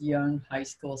of this young high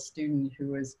school student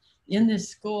who was in this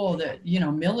school that, you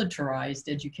know, militarized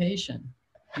education,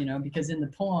 you know, because in the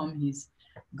poem, he's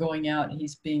going out,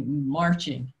 he's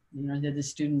marching, you know, the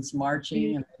students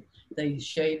marching, and they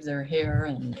shaved their hair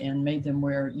and made them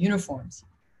wear uniforms.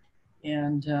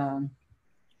 And,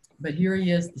 but here he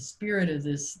is, the spirit of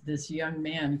this young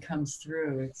man comes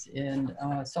through.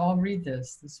 So I'll read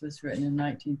this. This was written in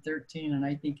 1913, and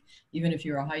I think even if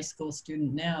you're a high school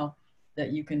student now,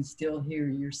 that you can still hear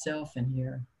yourself in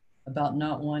here about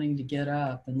not wanting to get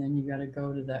up, and then you got to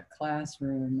go to that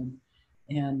classroom,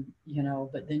 and you know,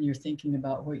 but then you're thinking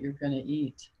about what you're going to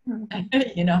eat,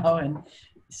 you know, and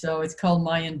so it's called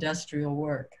My Industrial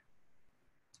Work.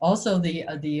 Also,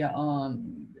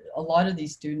 a lot of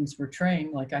these students were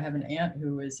trained, like I have an aunt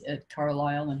who is at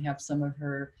Carlisle and have some of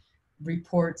her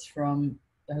reports from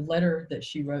a letter that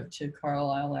she wrote to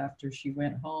Carlisle after she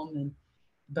went home.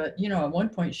 But, you know, at one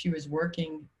point she was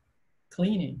working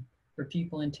cleaning for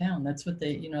people in town. That's what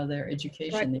they, you know, their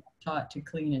education, they were taught to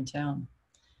clean in town.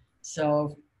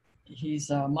 So he's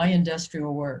My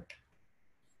Industrial Work.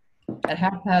 At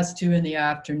 2:30 in the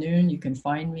afternoon, you can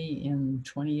find me in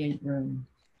 28 room.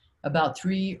 About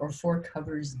 3 or 4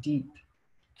 covers deep.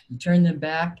 You turn them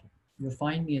back, you'll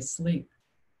find me asleep.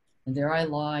 And there I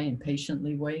lie and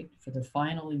patiently wait for the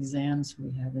final exams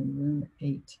we have in room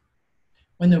 8.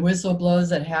 When the whistle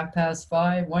blows at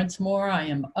 5:30, once more I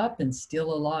am up and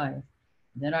still alive.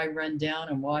 Then I run down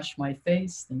and wash my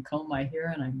face, then comb my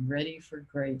hair, and I'm ready for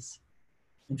grace.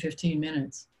 In 15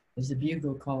 minutes, there's a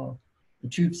bugle call. The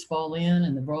troops fall in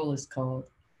and the roll is called.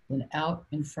 Then out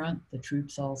in front, the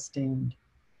troops all stand,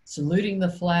 saluting the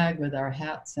flag with our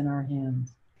hats in our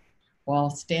hands. While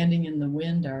standing in the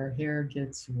wind, our hair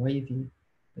gets wavy,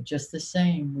 but just the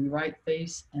same, we right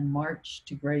face and march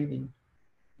to gravy.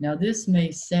 Now this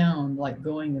may sound like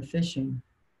going a-fishing,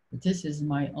 but this is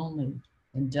my only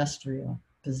industrial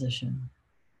position.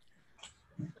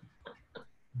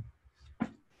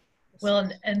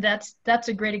 Well, and that's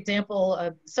a great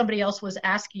example. Somebody else was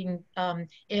asking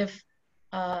if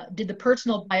did the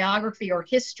personal biography or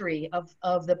history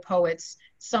of the poets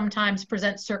sometimes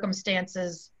present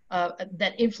circumstances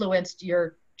that influenced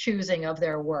your choosing of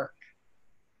their work?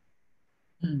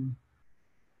 The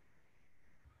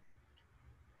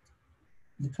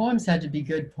poems had to be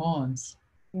good poems.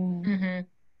 Mm-hmm.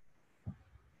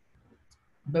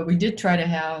 But we did try to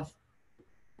have,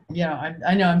 you know,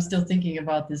 I know I'm still thinking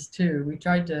about this too. We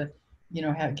tried to, you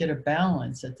know, get a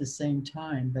balance at the same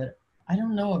time, but I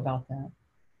don't know about that.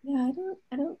 Yeah,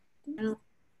 I don't think so.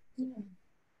 Yeah.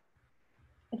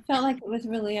 It felt like it was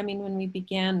really, I mean, when we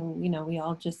began, you know, we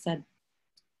all just said,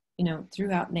 you know,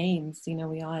 threw out names, you know,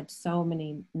 we all had so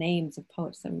many names of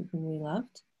poets whom we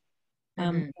loved.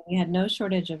 We had no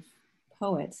shortage of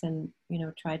poets and, you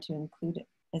know, tried to include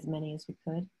as many as we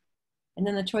could. And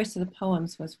then the choice of the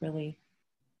poems was really,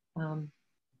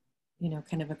 you know,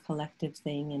 kind of a collective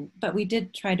thing. But we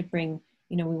did try to bring,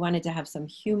 you know, we wanted to have some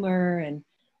humor and,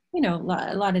 you know,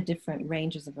 a lot of different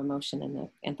ranges of emotion in the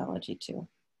anthology too.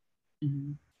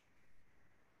 Mm-hmm.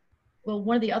 Well,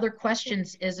 one of the other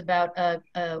questions is about,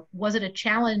 was it a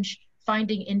challenge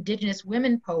finding indigenous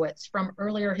women poets from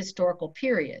earlier historical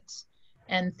periods?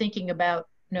 And thinking about,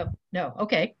 no,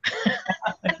 okay.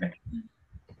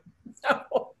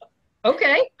 So,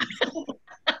 okay.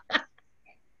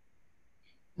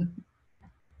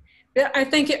 I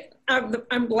think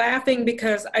I'm laughing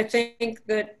because I think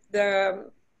that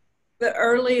the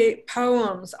early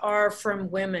poems are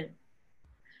from women,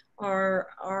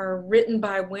 are written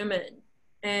by women.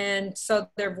 And so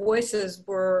their voices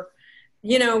were,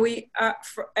 you know,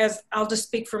 as I'll just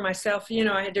speak for myself, you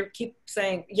know, I had to keep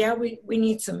saying, yeah, we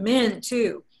need some men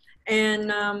too.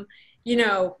 And, you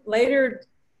know, later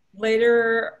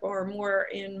or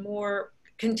more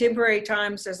contemporary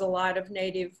times, there's a lot of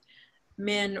Native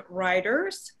men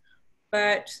writers,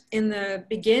 but in the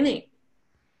beginning,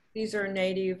 these are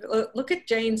Native. Look at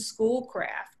Jane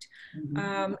Schoolcraft.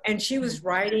 And she was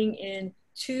writing in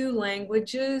 2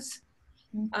 languages,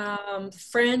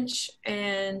 French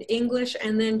and English,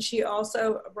 and then she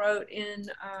also wrote in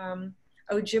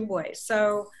Ojibwe.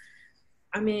 So,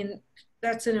 I mean,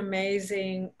 that's an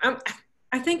amazing,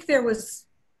 I think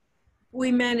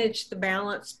we managed the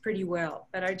balance pretty well,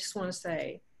 but I just want to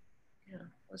say, you know,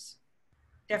 it was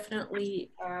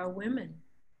definitely women.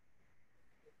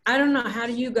 I don't know, how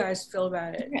do you guys feel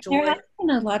about it, Joy? There has been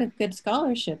a lot of good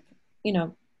scholarship, you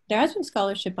know, there has been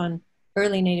scholarship on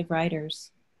early Native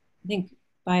writers, I think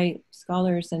by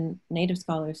scholars and Native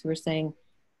scholars who were saying,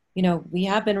 you know, we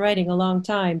have been writing a long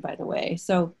time, by the way.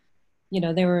 So, you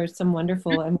know, there were some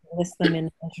wonderful, I'm going to list them in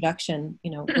the introduction,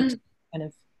 you know, books kind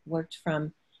of worked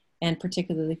from, and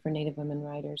particularly for Native women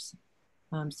writers.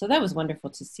 So that was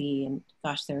wonderful to see. And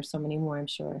gosh, there are so many more, I'm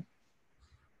sure.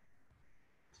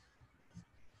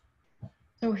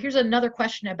 So here's another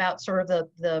question about sort of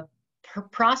the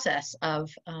process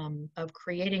of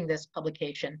creating this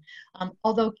publication.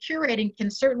 Although curating can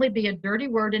certainly be a dirty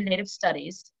word in Native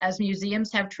studies, as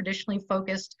museums have traditionally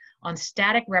focused on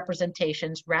static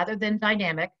representations rather than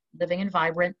dynamic, living and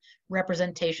vibrant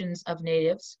representations of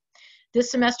Natives. This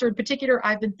semester in particular,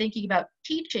 I've been thinking about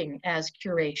teaching as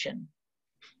curation,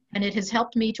 and it has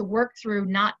helped me to work through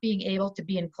not being able to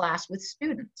be in class with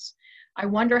students. I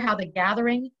wonder how the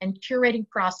gathering and curating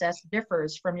process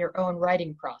differs from your own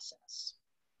writing process.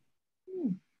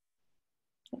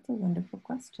 That's a wonderful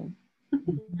question.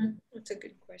 That's a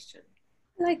good question.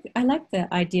 I like the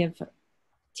idea of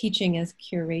teaching as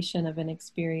curation of an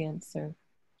experience, or,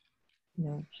 you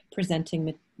know,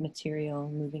 presenting material,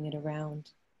 moving it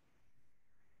around.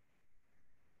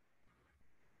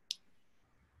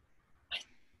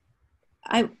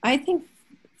 I think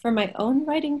for my own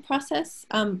writing process,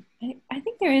 I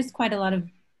think there is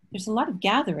there's a lot of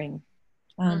gathering,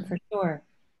 for sure.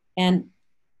 And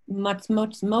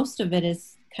most of it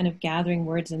is kind of gathering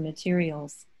words and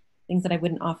materials, things that I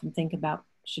wouldn't often think about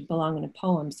should belong in a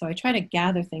poem. So I try to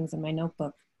gather things in my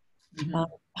notebook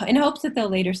in hopes that they'll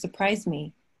later surprise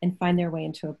me and find their way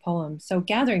into a poem. So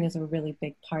gathering is a really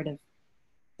big part of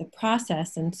the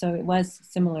process. And so it was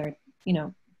similar, you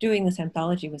know, doing this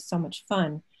anthology was so much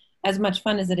fun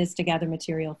as it is to gather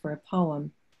material for a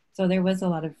poem. So there was a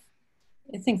lot of,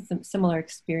 I think, some similar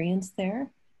experience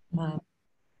there. I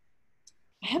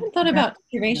haven't thought about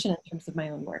curation in terms of my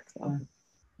own work, though.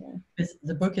 Yeah.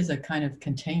 The book is a kind of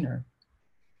container.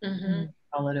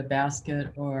 Call it a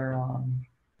basket or,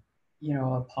 you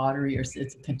know, a pottery, or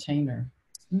it's a container.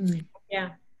 Yeah.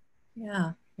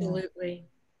 Yeah. Absolutely.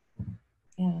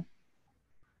 Yeah.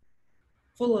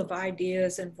 Full of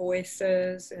ideas and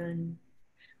voices and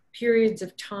periods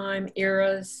of time,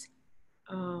 eras.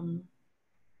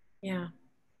 Yeah.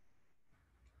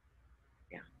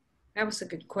 That was a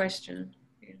good question.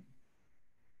 Yeah.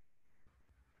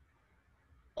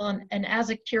 And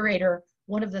as a curator,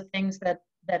 one of the things that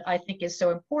I think is so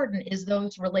important is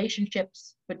those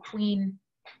relationships between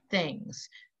things,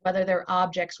 whether they're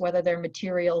objects, whether they're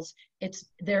materials.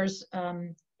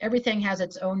 Everything has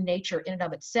its own nature in and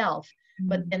of itself,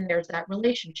 but then there's that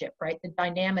relationship, right? The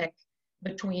dynamic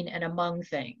between and among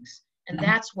things. And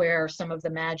that's where some of the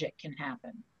magic can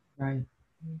happen. Right.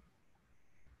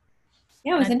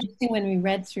 Yeah, it was interesting when we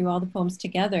read through all the poems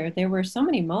together. There were so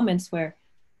many moments where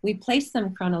we placed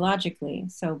them chronologically,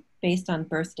 so based on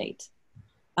birth date,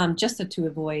 just to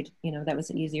avoid, you know, that was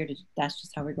easier to, that's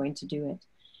just how we're going to do it.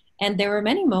 And there were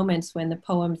many moments when the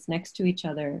poems next to each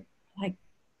other, like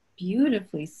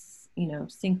beautifully, you know,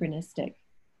 synchronistic.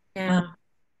 Yeah.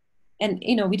 And,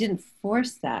 you know, we didn't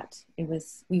force that.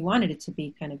 We wanted it to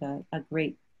be kind of a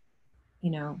great, you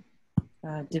know,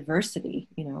 diversity,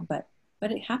 you know, but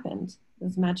it happened.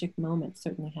 Those magic moments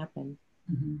certainly happened.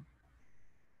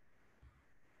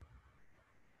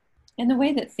 And the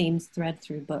way that themes thread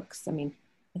through books. I mean,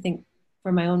 I think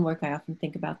for my own work, I often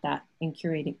think about that in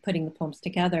curating, putting the poems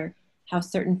together, how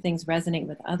certain things resonate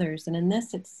with others. And in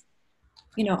this, it's,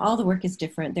 you know, all the work is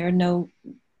different. There are no,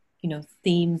 you know,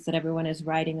 themes that everyone is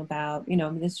writing about. You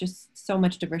know, there's just so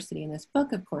much diversity in this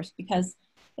book, of course, because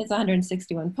it's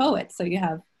 161 poets. So you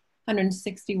have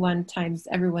 161 times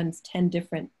everyone's 10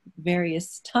 different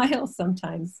various styles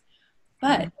sometimes.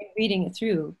 But reading it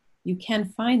through, you can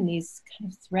find these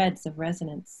kind of threads of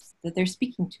resonance that they're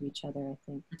speaking to each other, I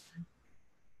think.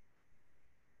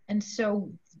 And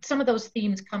so some of those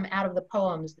themes come out of the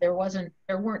poems. There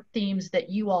weren't themes that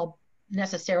you all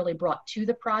necessarily brought to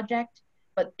the project,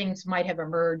 but things might have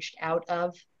emerged out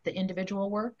of the individual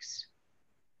works.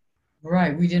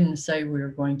 Right. We didn't say we were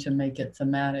going to make it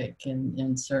thematic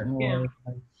in certain ways.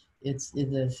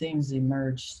 The themes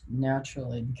emerged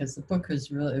naturally because the book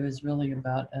was really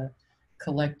about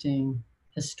collecting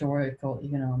historical,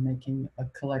 making a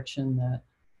collection that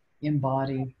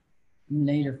embodied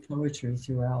Native poetry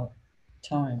throughout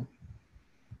time.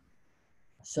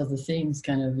 So the themes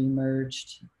kind of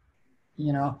emerged,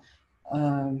 they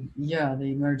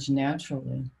emerged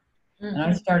naturally. Mm-hmm. And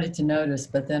I started to notice,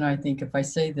 but then I think if I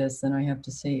say this, then I have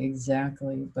to say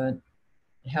exactly, but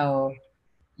how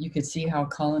you could see how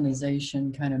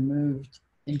colonization kind of moved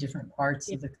in different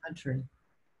parts of the country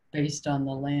based on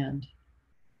the land.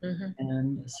 Mm-hmm.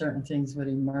 And certain things would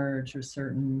emerge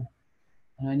and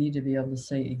I need to be able to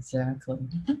say exactly,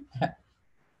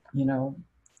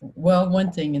 Well,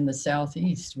 one thing in the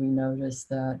Southeast, we noticed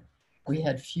that we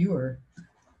had fewer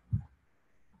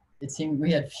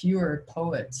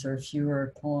poets or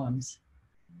fewer poems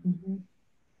mm-hmm.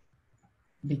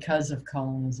 because of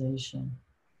colonization.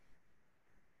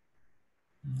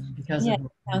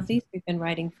 Southeast, we've been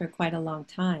writing for quite a long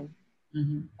time.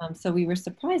 Mm-hmm. So we were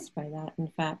surprised by that. In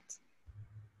fact,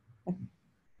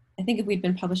 I think if we'd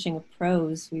been publishing a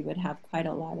prose, we would have quite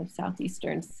a lot of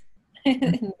Southeasterns in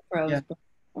the prose.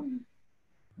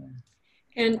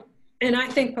 Yeah. And I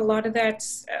think a lot of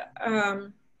that's, I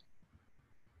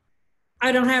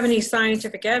don't have any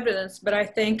scientific evidence, but I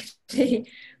think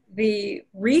the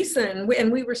reason,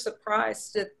 and we were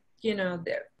surprised that,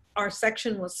 that our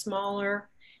section was smaller,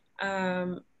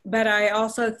 but I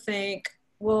also think,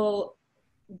 well,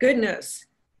 goodness,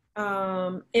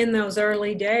 in those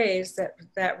early days,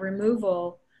 that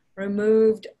removal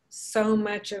removed so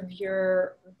much of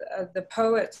the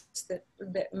poets that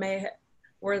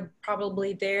were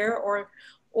probably there, or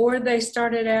they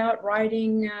started out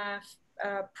writing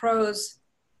prose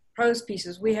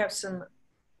pieces. We have some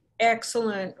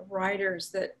excellent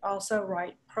writers that also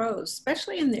write prose,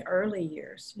 especially in the early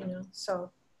years,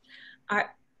 So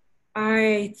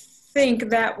I think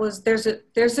that was there's a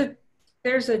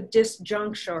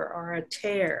disjuncture or a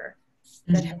tear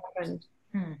that happened,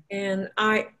 and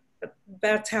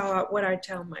that's what I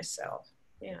tell myself.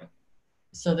 Yeah.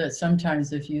 So that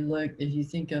sometimes if you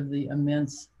think of the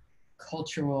immense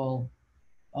cultural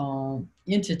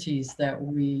entities that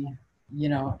we,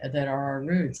 that are our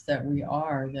roots, that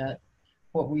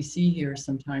what we see here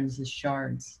sometimes is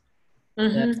shards,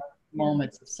 mm-hmm. that are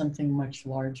moments of something much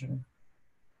larger.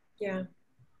 Yeah.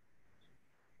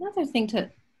 Another thing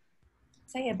to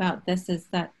say about this is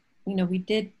that,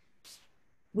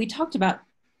 we talked about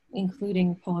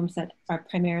including poems that are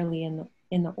primarily in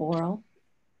the oral.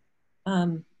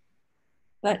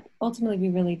 But ultimately we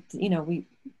really,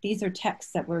 these are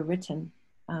texts that were written,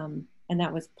 and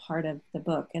that was part of the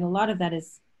book. And a lot of that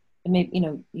is,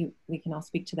 maybe, we can all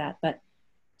speak to that, but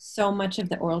so much of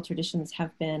the oral traditions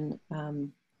have been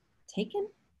taken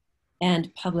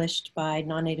and published by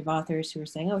non-native authors who are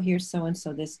saying, oh, here's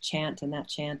so-and-so, this chant and that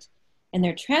chant, and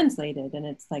they're translated. And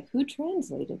it's like, who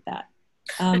translated that?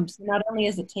 So not only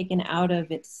is it taken out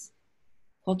of its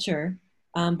culture,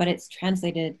 but it's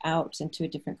translated out into a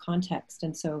different context.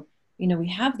 And so, we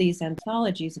have these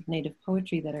anthologies of Native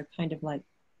poetry that are kind of like,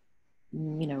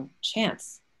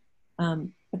 chants.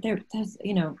 But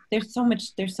there's so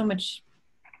much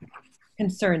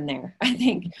concern there, I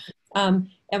think.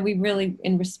 And we really,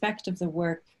 in respect of the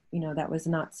work, that was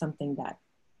not something that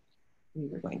we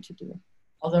were going to do.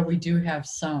 Although we do have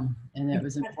some, and it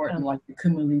was important, like the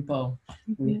Kumulipo.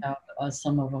 Mm-hmm. We have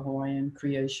some of a Hawaiian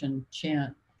creation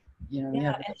chant. We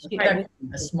have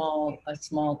a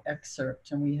small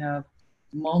excerpt, and we have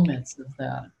moments of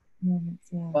that.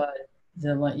 But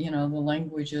the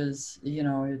languages,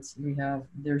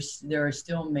 there are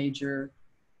still major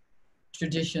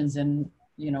traditions in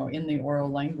the oral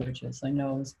languages. I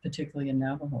know, particularly in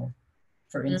Navajo,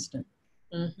 for instance.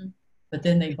 Mm-hmm. But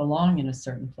then they belong in a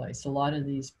certain place. A lot of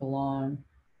these belong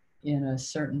in a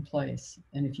certain place,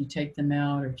 and if you take them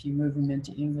out or if you move them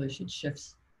into English, it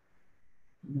shifts.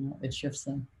 It shifts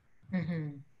them.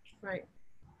 Mm-hmm. Right.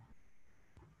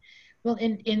 Well,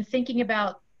 in thinking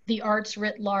about the arts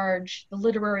writ large, the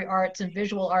literary arts and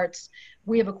visual arts,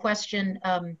 we have a question.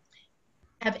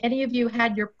 Have any of you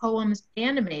had your poems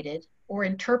animated or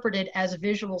interpreted as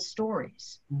visual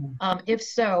stories? Mm-hmm. If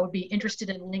so, I'd be interested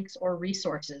in links or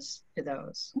resources to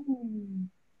those.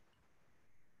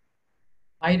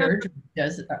 Hyde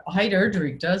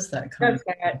Erdrich does that kind Does of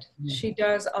that. thing. She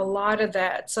does a lot of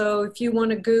that. So if you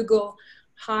want to Google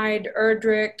Hyde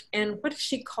Erdrich, and what does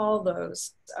she call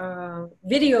those?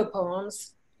 Video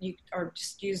poems, or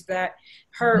just use that.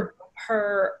 Her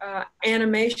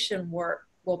animation work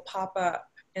will pop up,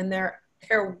 and they're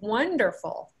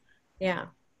wonderful. Yeah.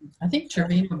 I think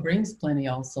Trevino Brings Plenty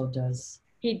also does.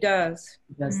 He does.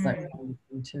 He does that kind of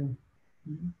thing too.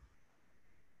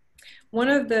 One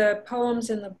of the poems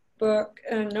in the book,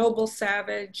 Noble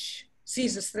Savage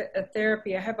Sees a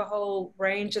Therapy. I have a whole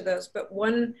range of those, but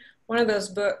one of those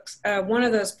books, one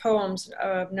of those poems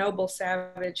of Noble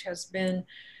Savage has been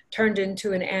turned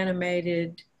into an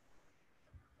animated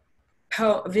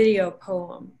video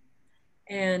poem.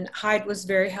 And Hyde was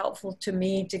very helpful to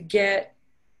me to get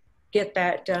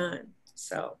that done.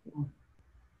 So,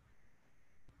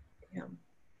 yeah.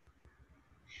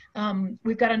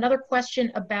 We've got another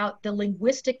question about the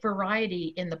linguistic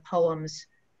variety in the poems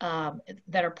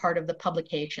that are part of the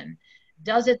publication.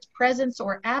 Does its presence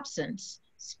or absence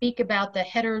speak about the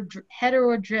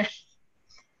heterogeneous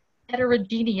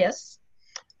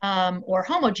or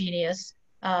homogeneous?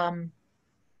 Sorry,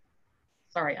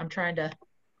 I'm trying to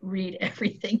read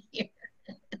everything here.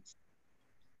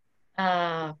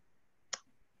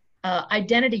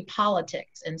 Identity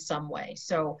politics in some way.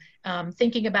 So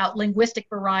thinking about linguistic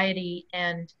variety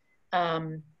and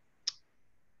I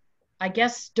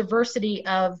guess diversity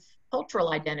of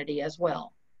cultural identity as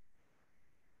well.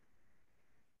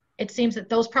 It seems that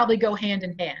those probably go hand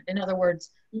in hand. In other words,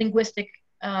 linguistic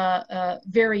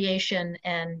variation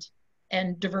and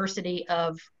diversity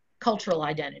of cultural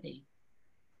identity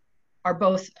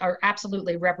are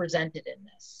absolutely represented in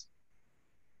this.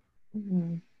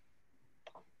 Mm-hmm.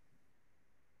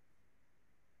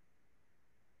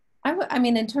 I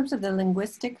mean, in terms of the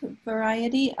linguistic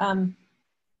variety,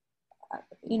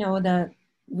 you know,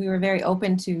 we were very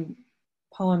open to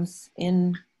poems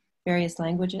in various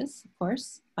languages, of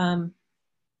course, and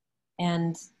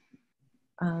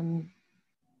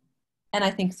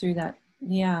I think through that,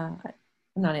 yeah,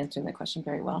 I'm not answering that question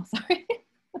very well. Sorry.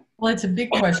 Well, it's a big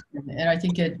question, and I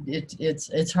think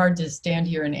it's hard to stand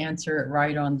here and answer it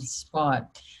right on the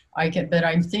spot. But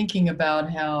I'm thinking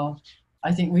about how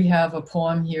I think we have a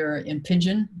poem here in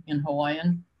Pidgin, in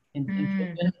Hawaiian, in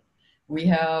Pidgin. We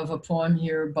have a poem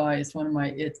here by, it's one of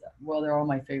my, they're all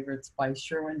my favorites, by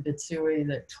Sherwin Bitsui,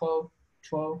 that two.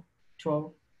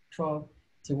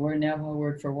 It's a word, Navajo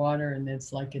word for water, and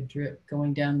it's like a drip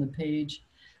going down the page.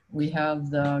 We have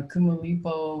the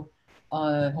Kumulipo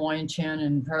Hawaiian chant,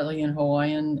 and partly in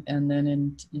Hawaiian, and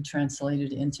then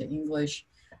translated into English.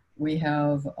 We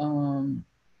have,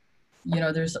 you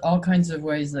know, there's all kinds of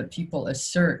ways that people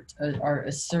are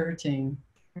asserting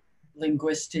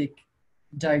linguistic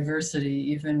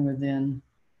diversity, even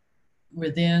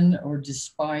within or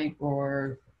despite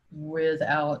or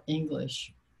without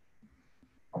English.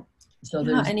 So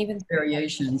there's and even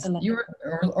variations.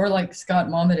 Or like Scott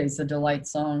Momaday's The Delight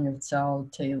Song of Tsao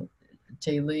Te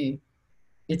Li.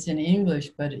 It's in English,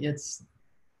 but it's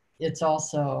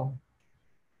also,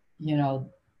 you know,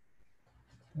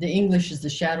 the English is the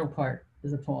shadow part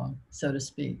of the poem, so to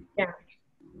speak. Yeah.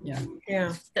 Yeah.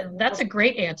 Yeah. That's a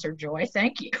great answer, Joy.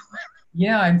 Thank you.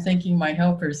 Yeah, I'm thanking my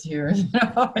helpers here.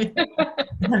 I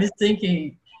was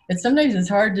thinking, and sometimes it's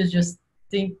hard to just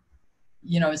think,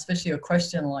 you know, especially a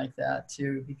question like that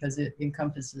too, because it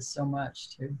encompasses so much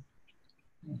too.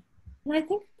 And I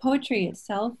think poetry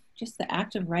itself, just the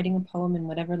act of writing a poem in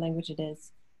whatever language it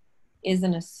is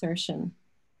an assertion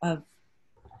of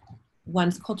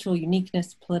one's cultural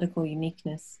uniqueness, political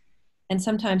uniqueness. And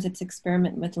sometimes it's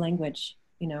experiment with language.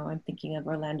 You know, I'm thinking of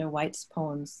Orlando White's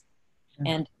poems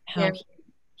and how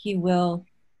he will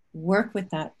work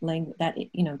with that language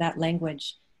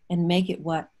and make it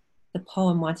what the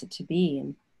poem wants it to be.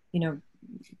 And, you know,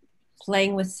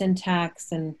 playing with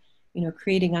syntax and, you know,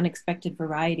 creating unexpected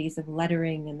varieties of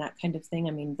lettering and that kind of thing.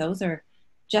 I mean, those are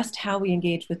just how we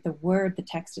engage with the word. The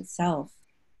text itself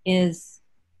is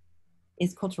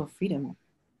cultural freedom.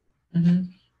 Mm-hmm.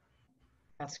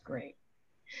 That's great.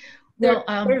 Well,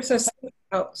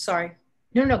 sorry.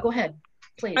 No, go ahead,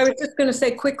 please. I was just going to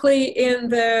say quickly in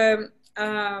the,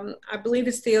 I believe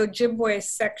it's the Ojibwe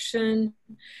section,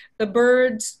 the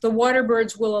water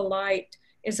birds will alight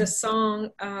is a song,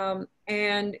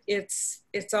 and it's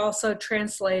also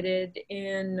translated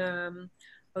in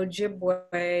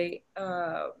Ojibwe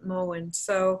Moan.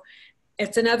 So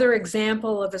it's another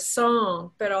example of a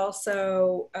song, but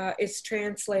also it's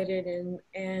translated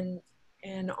and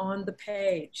on the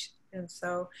page. And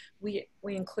so we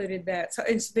included that. So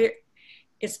it's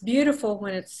beautiful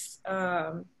when it's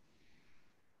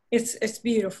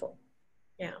beautiful.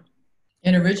 Yeah.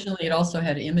 And originally it also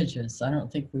had images. I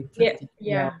don't think we put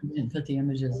we didn't put the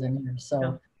images in here. So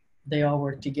No. they all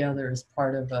work together as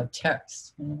part of a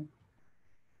text. You know?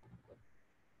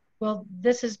 Well,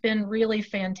 this has been really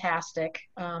fantastic.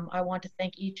 I want to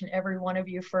thank each and every one of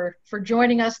you for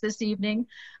joining us this evening.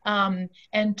 And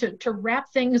to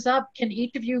wrap things up, can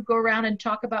each of you go around and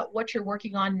talk about what you're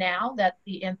working on now that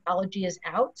the anthology is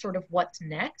out, sort of what's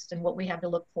next and what we have to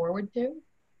look forward to?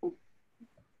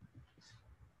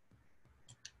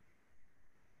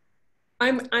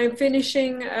 I'm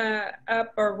finishing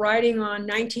up or writing on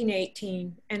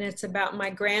 1918, and it's about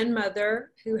my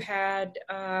grandmother who had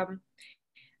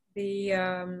the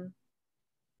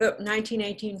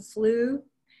 1918 flu,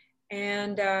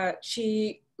 and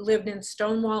she lived in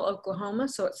Stonewall, Oklahoma,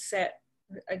 so it's set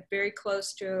very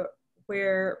close to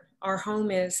where our home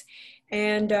is,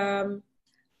 and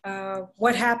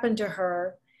what happened to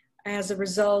her. As a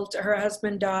result, her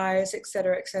husband dies, et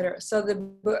cetera, et cetera. So the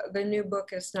new book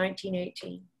is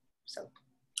 1918. So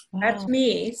that's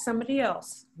me, somebody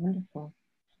else. Wonderful.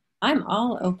 I'm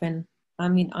all open. I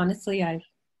mean, honestly, I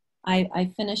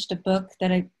finished a book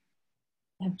that I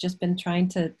have just been trying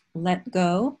to let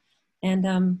go. And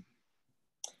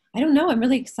I don't know, I'm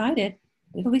really excited.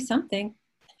 It'll be something.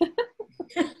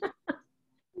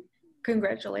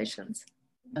 Congratulations.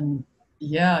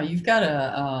 Yeah, you've got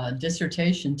a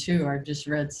dissertation too. I've just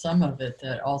read some of it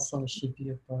that also should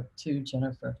be a book too,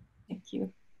 Jennifer. Thank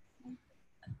you.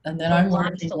 And then I'm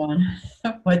working on,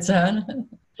 what's that?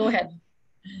 Go ahead.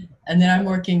 And then I'm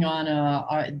working on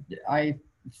I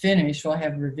finished, well, I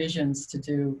have revisions to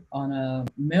do on a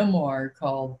memoir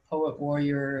called Poet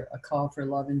Warrior, A Call for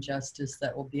Love and Justice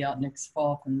that will be out next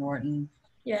fall from Norton.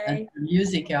 Yay. And the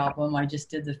music album, I just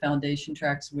did the foundation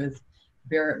tracks with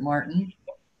Barrett Martin,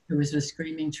 who was with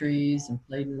Screaming Trees and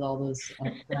played with all those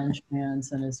grunge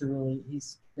bands, and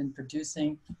he's been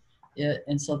producing it.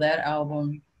 And so that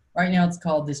album, right now it's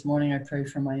called This Morning I Pray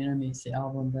for My Enemies, the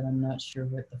album, but I'm not sure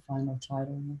what the final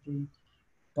title will be.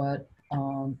 But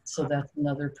so that's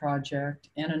another project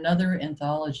and another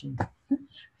anthology.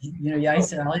 You know, I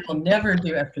said I will never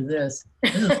do after this.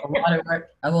 This is a lot of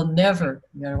work. I will never,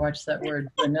 you gotta watch that word,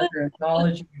 do another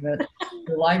anthology. But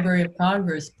the Library of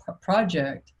Congress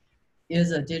project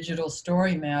is a digital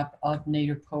story map of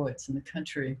Native poets in the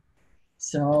country.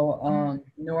 So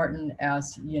Norton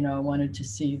asked, wanted to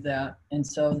see that. And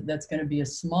so that's going to be a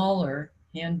smaller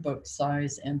handbook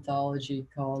size anthology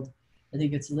called, I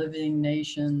think it's Living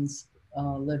Nations,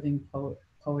 Living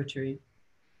Poetry.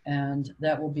 And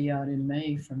that will be out in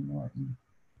May from Norton.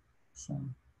 So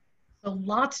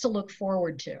lots to look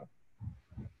forward to.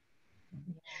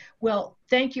 Well,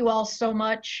 thank you all so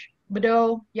much.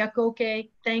 Mado, Yakoke,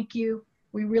 thank you.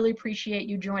 We really appreciate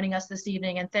you joining us this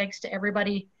evening, and thanks to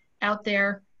everybody out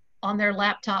there on their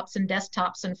laptops and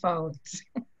desktops and phones.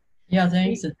 Yeah,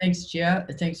 thanks. And thanks, Jeff.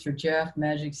 Thanks for Jeff,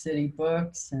 Magic City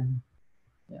Books. And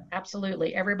yeah.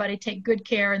 Absolutely. Everybody take good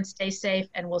care and stay safe,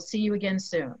 and we'll see you again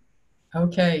soon.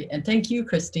 Okay. And thank you,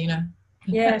 Christina.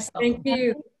 Yes, thank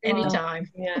you. Anytime.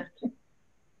 Yeah.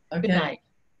 Okay. Good night.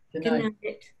 Good night. Good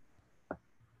night.